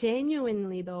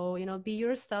genuinely though, be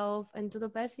yourself and do the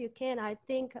best you can. I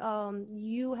think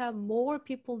you have more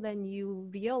people than you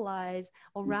realize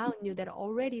around you that are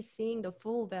already seeing the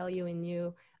full value in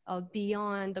you.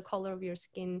 Beyond the color of your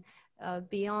skin,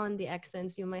 beyond the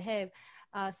accents you might have.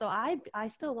 So I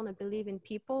still want to believe in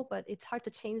people, but it's hard to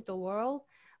change the world.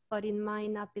 But it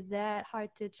might not be that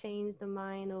hard to change the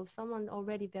mind of someone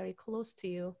already very close to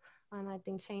you. And I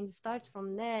think change starts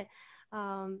from that.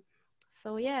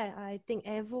 So yeah, I think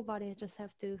everybody just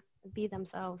have to be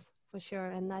themselves for sure.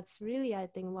 And that's really, I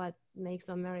think, what makes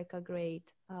America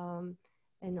great.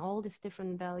 And all these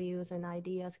different values and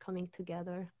ideas coming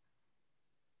together.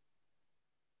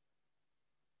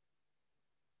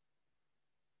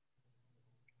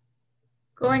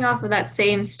 Going off of that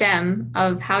same stem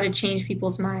of how to change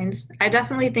people's minds, I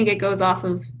definitely think it goes off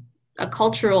of a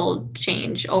cultural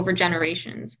change over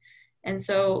generations. And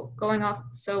so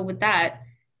with that,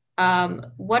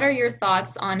 what are your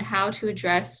thoughts on how to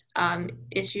address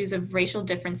issues of racial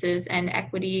differences and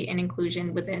equity and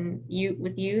inclusion with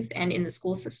youth and in the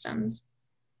school systems?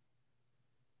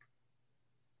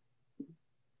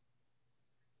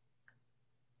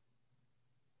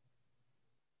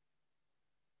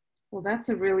 Well, that's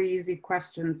a really easy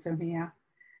question, Samiha.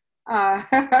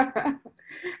 I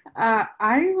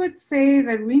would say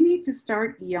that we need to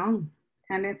start young.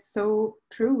 And it's so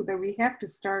true that we have to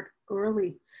start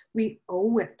early. We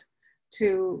owe it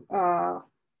to our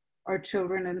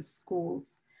children in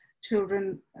schools.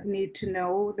 Children need to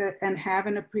know that and have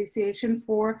an appreciation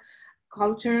for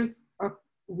cultures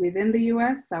within the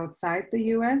US, outside the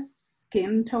US,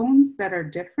 skin tones that are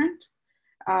different,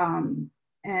 and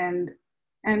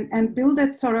build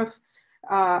that sort of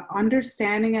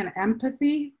understanding and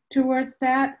empathy towards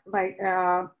that, like,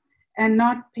 and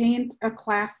not paint a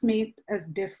classmate as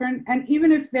different. And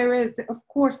even if there is, of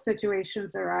course,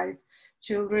 situations arise,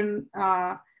 children,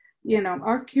 are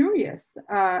curious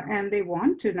and they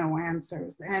want to know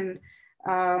answers. And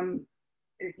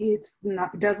it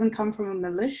doesn't come from a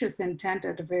malicious intent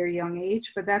at a very young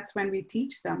age, but that's when we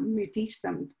teach them. We teach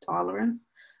them tolerance,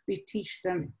 we teach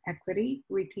them equity,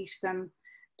 we teach them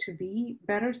to be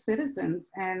better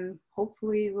citizens, and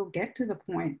hopefully we'll get to the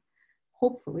point,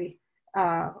 hopefully,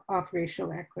 of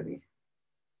racial equity.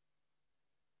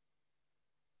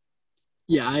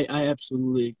 Yeah, I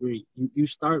absolutely agree. You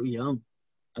start young.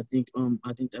 I think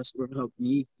that's what helped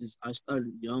me is I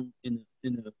started young in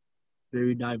a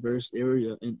very diverse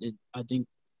area, and I think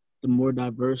the more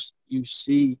diverse you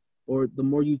see or the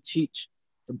more you teach,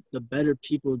 the better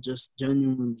people just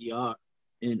genuinely are.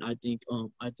 And I think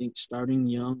starting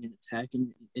young and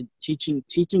attacking and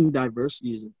teaching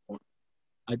diversity is important.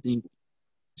 I think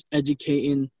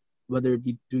educating, whether it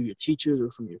be through your teachers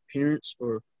or from your parents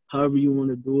or however you want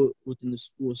to do it within the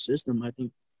school system, I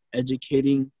think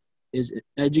educating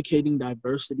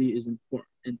diversity is important,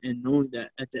 and knowing that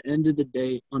at the end of the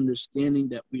day, understanding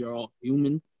that we are all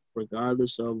human,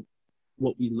 regardless of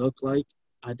what we look like.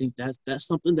 I think that's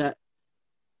something that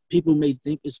people may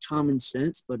think is common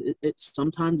sense, but it's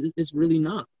sometimes it's really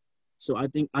not. So I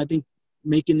think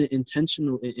making it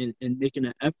intentional and making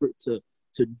an effort to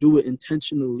do it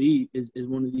intentionally is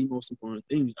one of the most important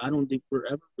things. I don't think we're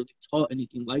ever really taught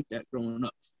anything like that growing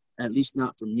up, at least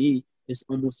not for me. It's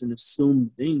almost an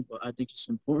assumed thing, but I think it's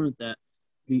important that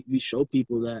we show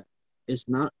people that it's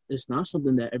not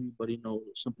something that everybody knows,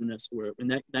 something that's aware of,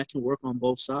 and that can work on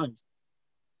both sides.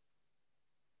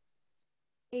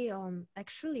 I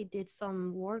actually did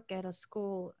some work at a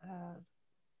school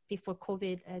before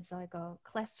COVID as like a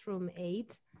classroom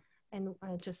aide, and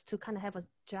just to kind of have a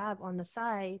job on the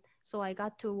side. So I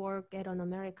got to work at an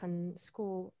American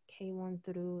school, K1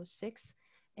 through 6.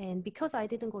 And because I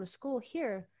didn't go to school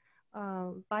here,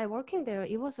 by working there,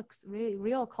 it was a really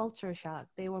real culture shock.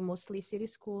 They were mostly city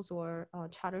schools or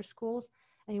charter schools.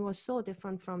 And it was so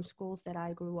different from schools that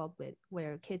I grew up with,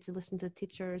 where kids listen to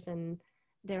teachers and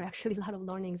there are actually a lot of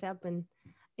learnings happen.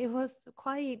 It was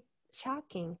quite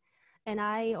shocking. And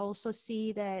I also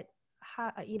see that,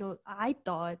 I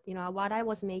thought, what I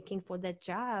was making for that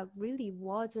job really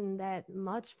wasn't that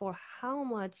much for how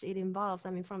much it involves.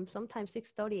 I mean, from sometimes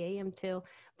 6:30 a.m. till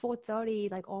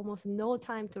 4:30, like almost no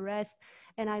time to rest.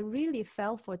 And I really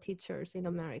felt for teachers in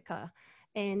America.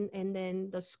 And then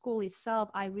the school itself,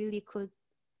 I really could.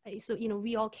 So,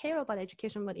 we all care about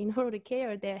education, but in order to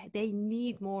care, they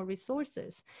need more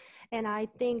resources. And I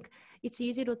think it's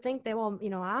easy to think that, well,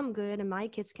 I'm good and my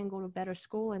kids can go to better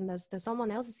school and there's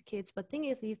someone else's kids. But thing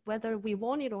is, whether we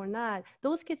want it or not,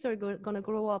 those kids are going to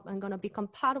grow up and going to become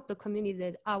part of the community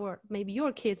that maybe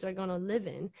your kids are going to live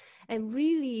in. And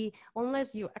really,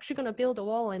 unless you're actually going to build a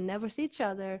wall and never see each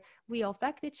other, we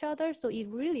affect each other. So it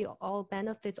really all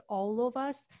benefits all of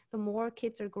us. The more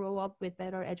kids are grow up with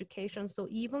better education. So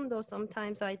even though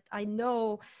sometimes I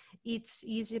know it's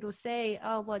easy to say,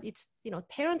 oh, but it's,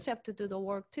 parents have to do the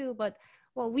work too, but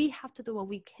well, we have to do what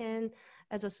we can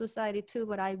as a society too.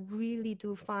 But I really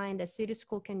do find that city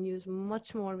school can use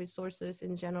much more resources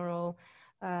in general.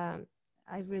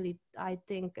 I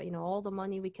think, all the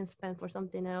money we can spend for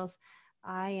something else,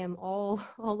 I am all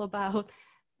about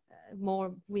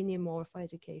more, we need more for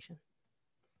education.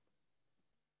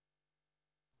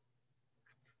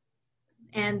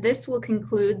 And this will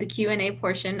conclude the Q&A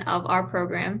portion of our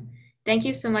program. Thank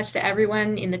you so much to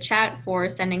everyone in the chat for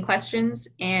sending questions.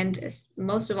 And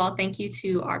most of all, thank you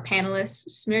to our panelists,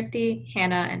 Smriti,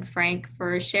 Hanna, and Frank,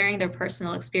 for sharing their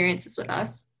personal experiences with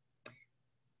us.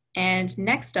 And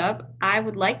next up, I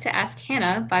would like to ask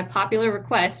Hanna, by popular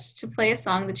request, to play a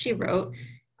song that she wrote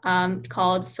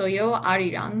called Soyo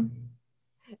Arirang.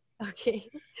 Okay.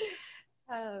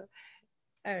 All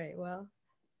right, well,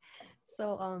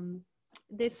 so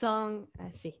this song,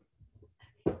 let's see.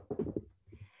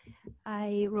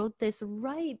 I wrote this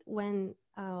right when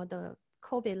the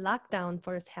COVID lockdown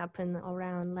first happened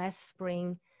around last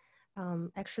spring.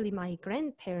 Actually, my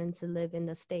grandparents live in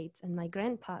the States and my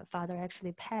grandfather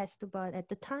actually passed, but at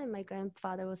the time my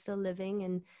grandfather was still living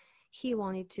and he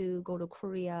wanted to go to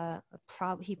Korea.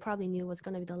 He probably knew it was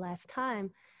going to be the last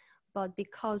time, but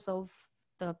because of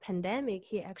the pandemic,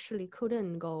 he actually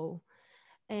couldn't go.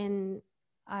 And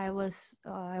I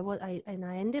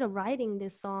ended up writing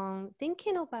this song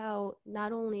thinking about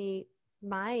not only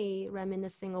my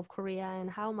reminiscing of Korea and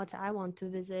how much I want to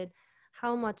visit,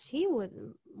 how much he would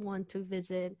want to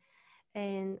visit.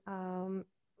 And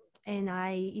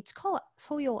it's called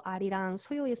Soyo Arirang.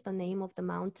 Soyo is the name of the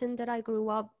mountain that I grew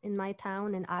up in my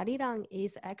town, and Arirang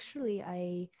is actually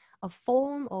a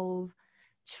form of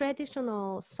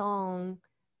traditional song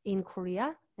in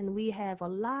Korea. And we have a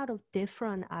lot of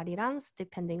different arirangs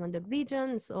depending on the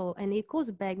region. So, and it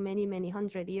goes back many, many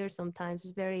hundred years sometimes.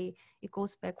 It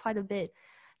goes back quite a bit.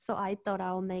 So I thought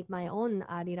I'll make my own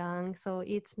arirang. So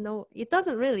it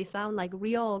doesn't really sound like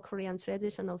real Korean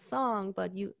traditional song,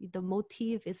 but the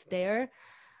motif is there.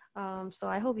 So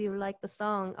I hope you like the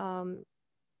song.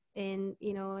 And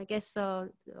I guess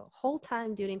the whole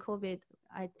time during COVID,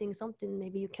 I think something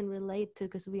maybe you can relate to,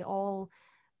 because we all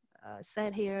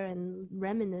sat here and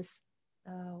reminisce,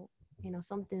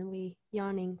 something we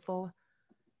yearning for.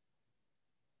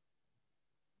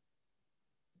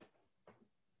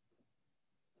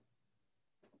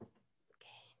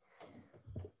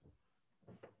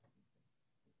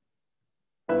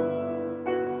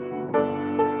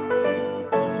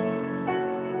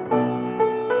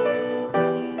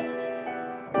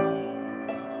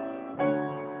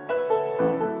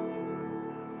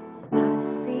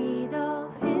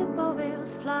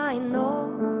 Flying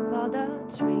over the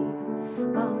tree,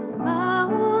 but my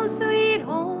home sweet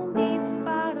home is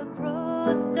far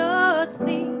across the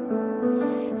sea.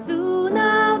 Soon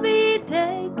I'll be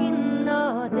taking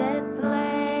a jet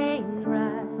plane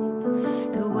ride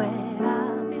to where I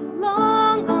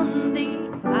belong on the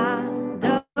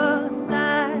other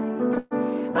side.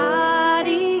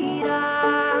 Arirang,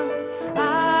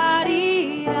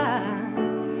 arirang.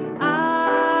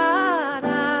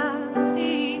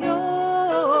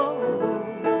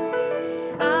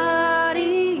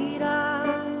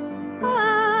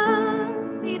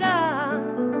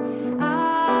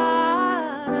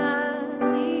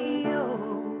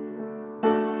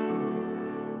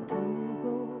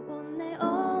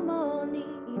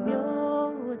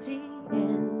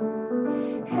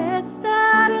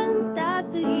 햇살은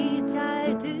따스히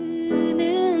잘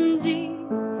드는지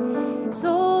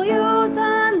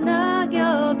소요산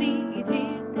낙엽이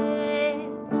질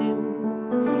때쯤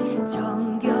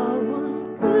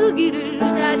정겨운 그 길을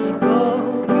다시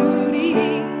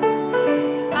걸으리.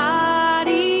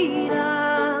 아리랑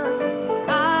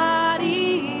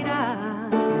아리랑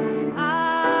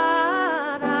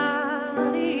아라리요.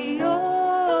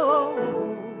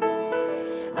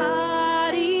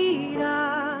 아리랑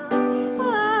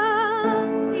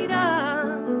아리랑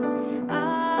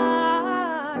아라리요.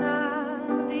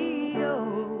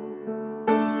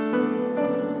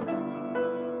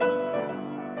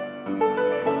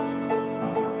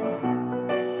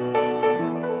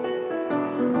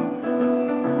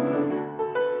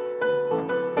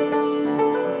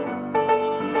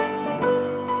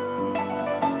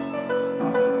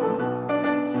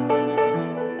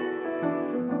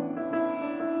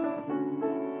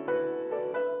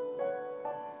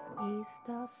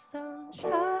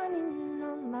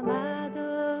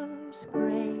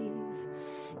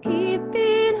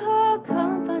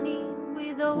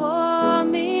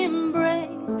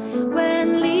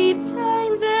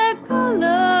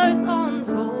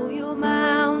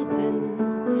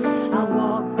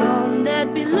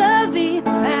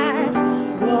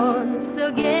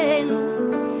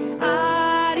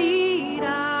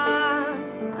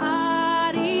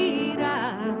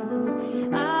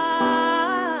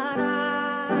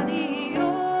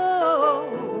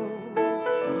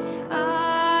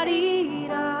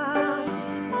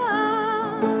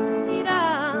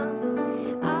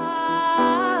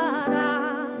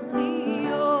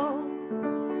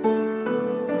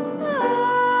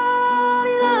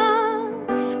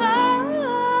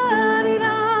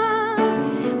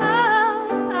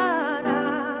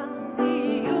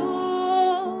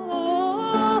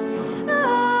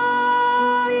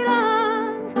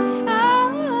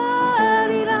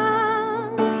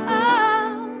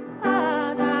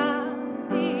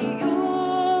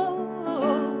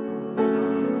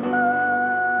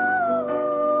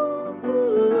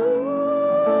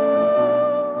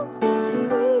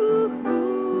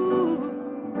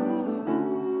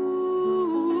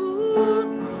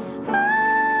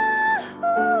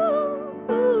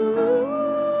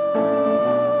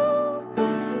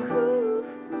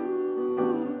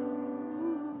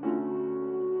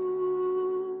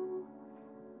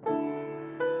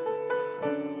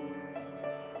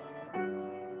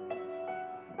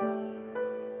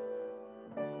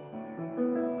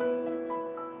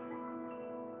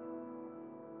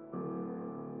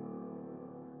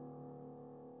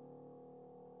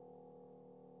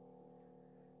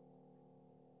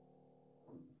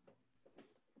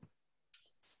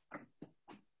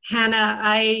 Hanna,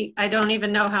 I don't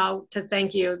even know how to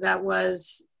thank you. That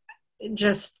was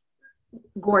just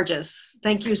gorgeous.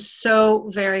 Thank you so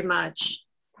very much.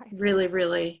 Really,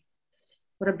 really.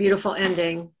 What a beautiful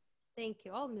ending. Thank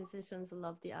you. All musicians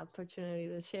love the opportunity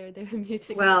to share their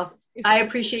music. Well, I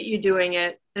appreciate you doing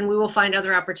it, and we will find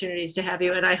other opportunities to have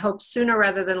you, and I hope sooner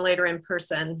rather than later in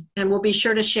person. And we'll be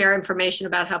sure to share information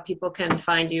about how people can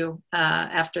find you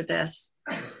after this.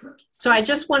 So I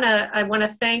just want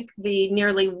to thank the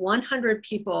nearly 100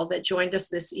 people that joined us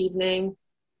this evening.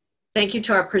 Thank you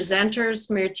to our presenters,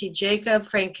 Smriti Jacob,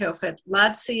 Frank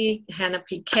Keophetlasy, Hanna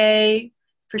PK,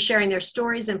 for sharing their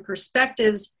stories and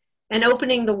perspectives and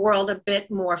opening the world a bit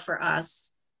more for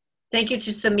us. Thank you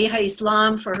to Samiha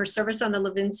Islam for her service on the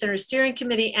Levine Center Steering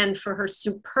Committee and for her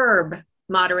superb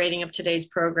moderating of today's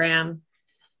program.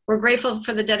 We're grateful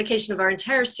for the dedication of our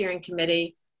entire steering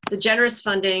committee, the generous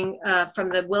funding from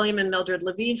the William and Mildred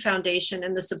Levine Foundation,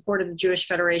 and the support of the Jewish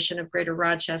Federation of Greater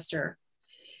Rochester.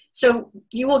 So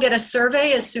you will get a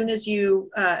survey as soon as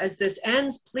as this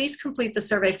ends. Please complete the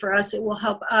survey for us. It will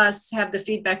help us have the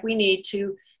feedback we need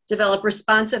to develop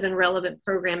responsive and relevant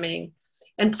programming.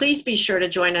 And please be sure to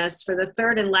join us for the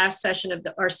third and last session of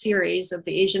our series, of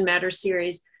the Asian Matters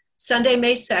series, Sunday,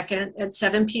 May 2nd at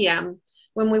 7 p.m.,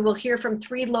 when we will hear from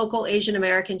 3 local Asian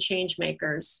American change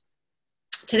makers.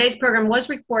 Today's program was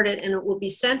recorded and it will be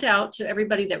sent out to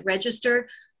everybody that registered.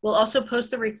 We'll also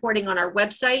post the recording on our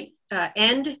website,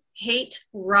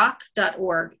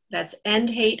 endhateroc.org. That's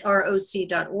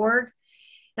endhateroc.org.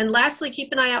 And lastly,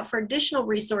 keep an eye out for additional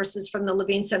resources from the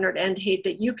Levine Center to End Hate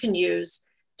that you can use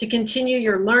to continue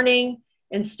your learning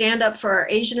and stand up for our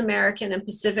Asian American and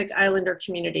Pacific Islander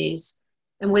communities.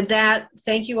 And with that,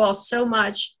 thank you all so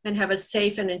much and have a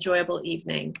safe and enjoyable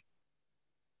evening.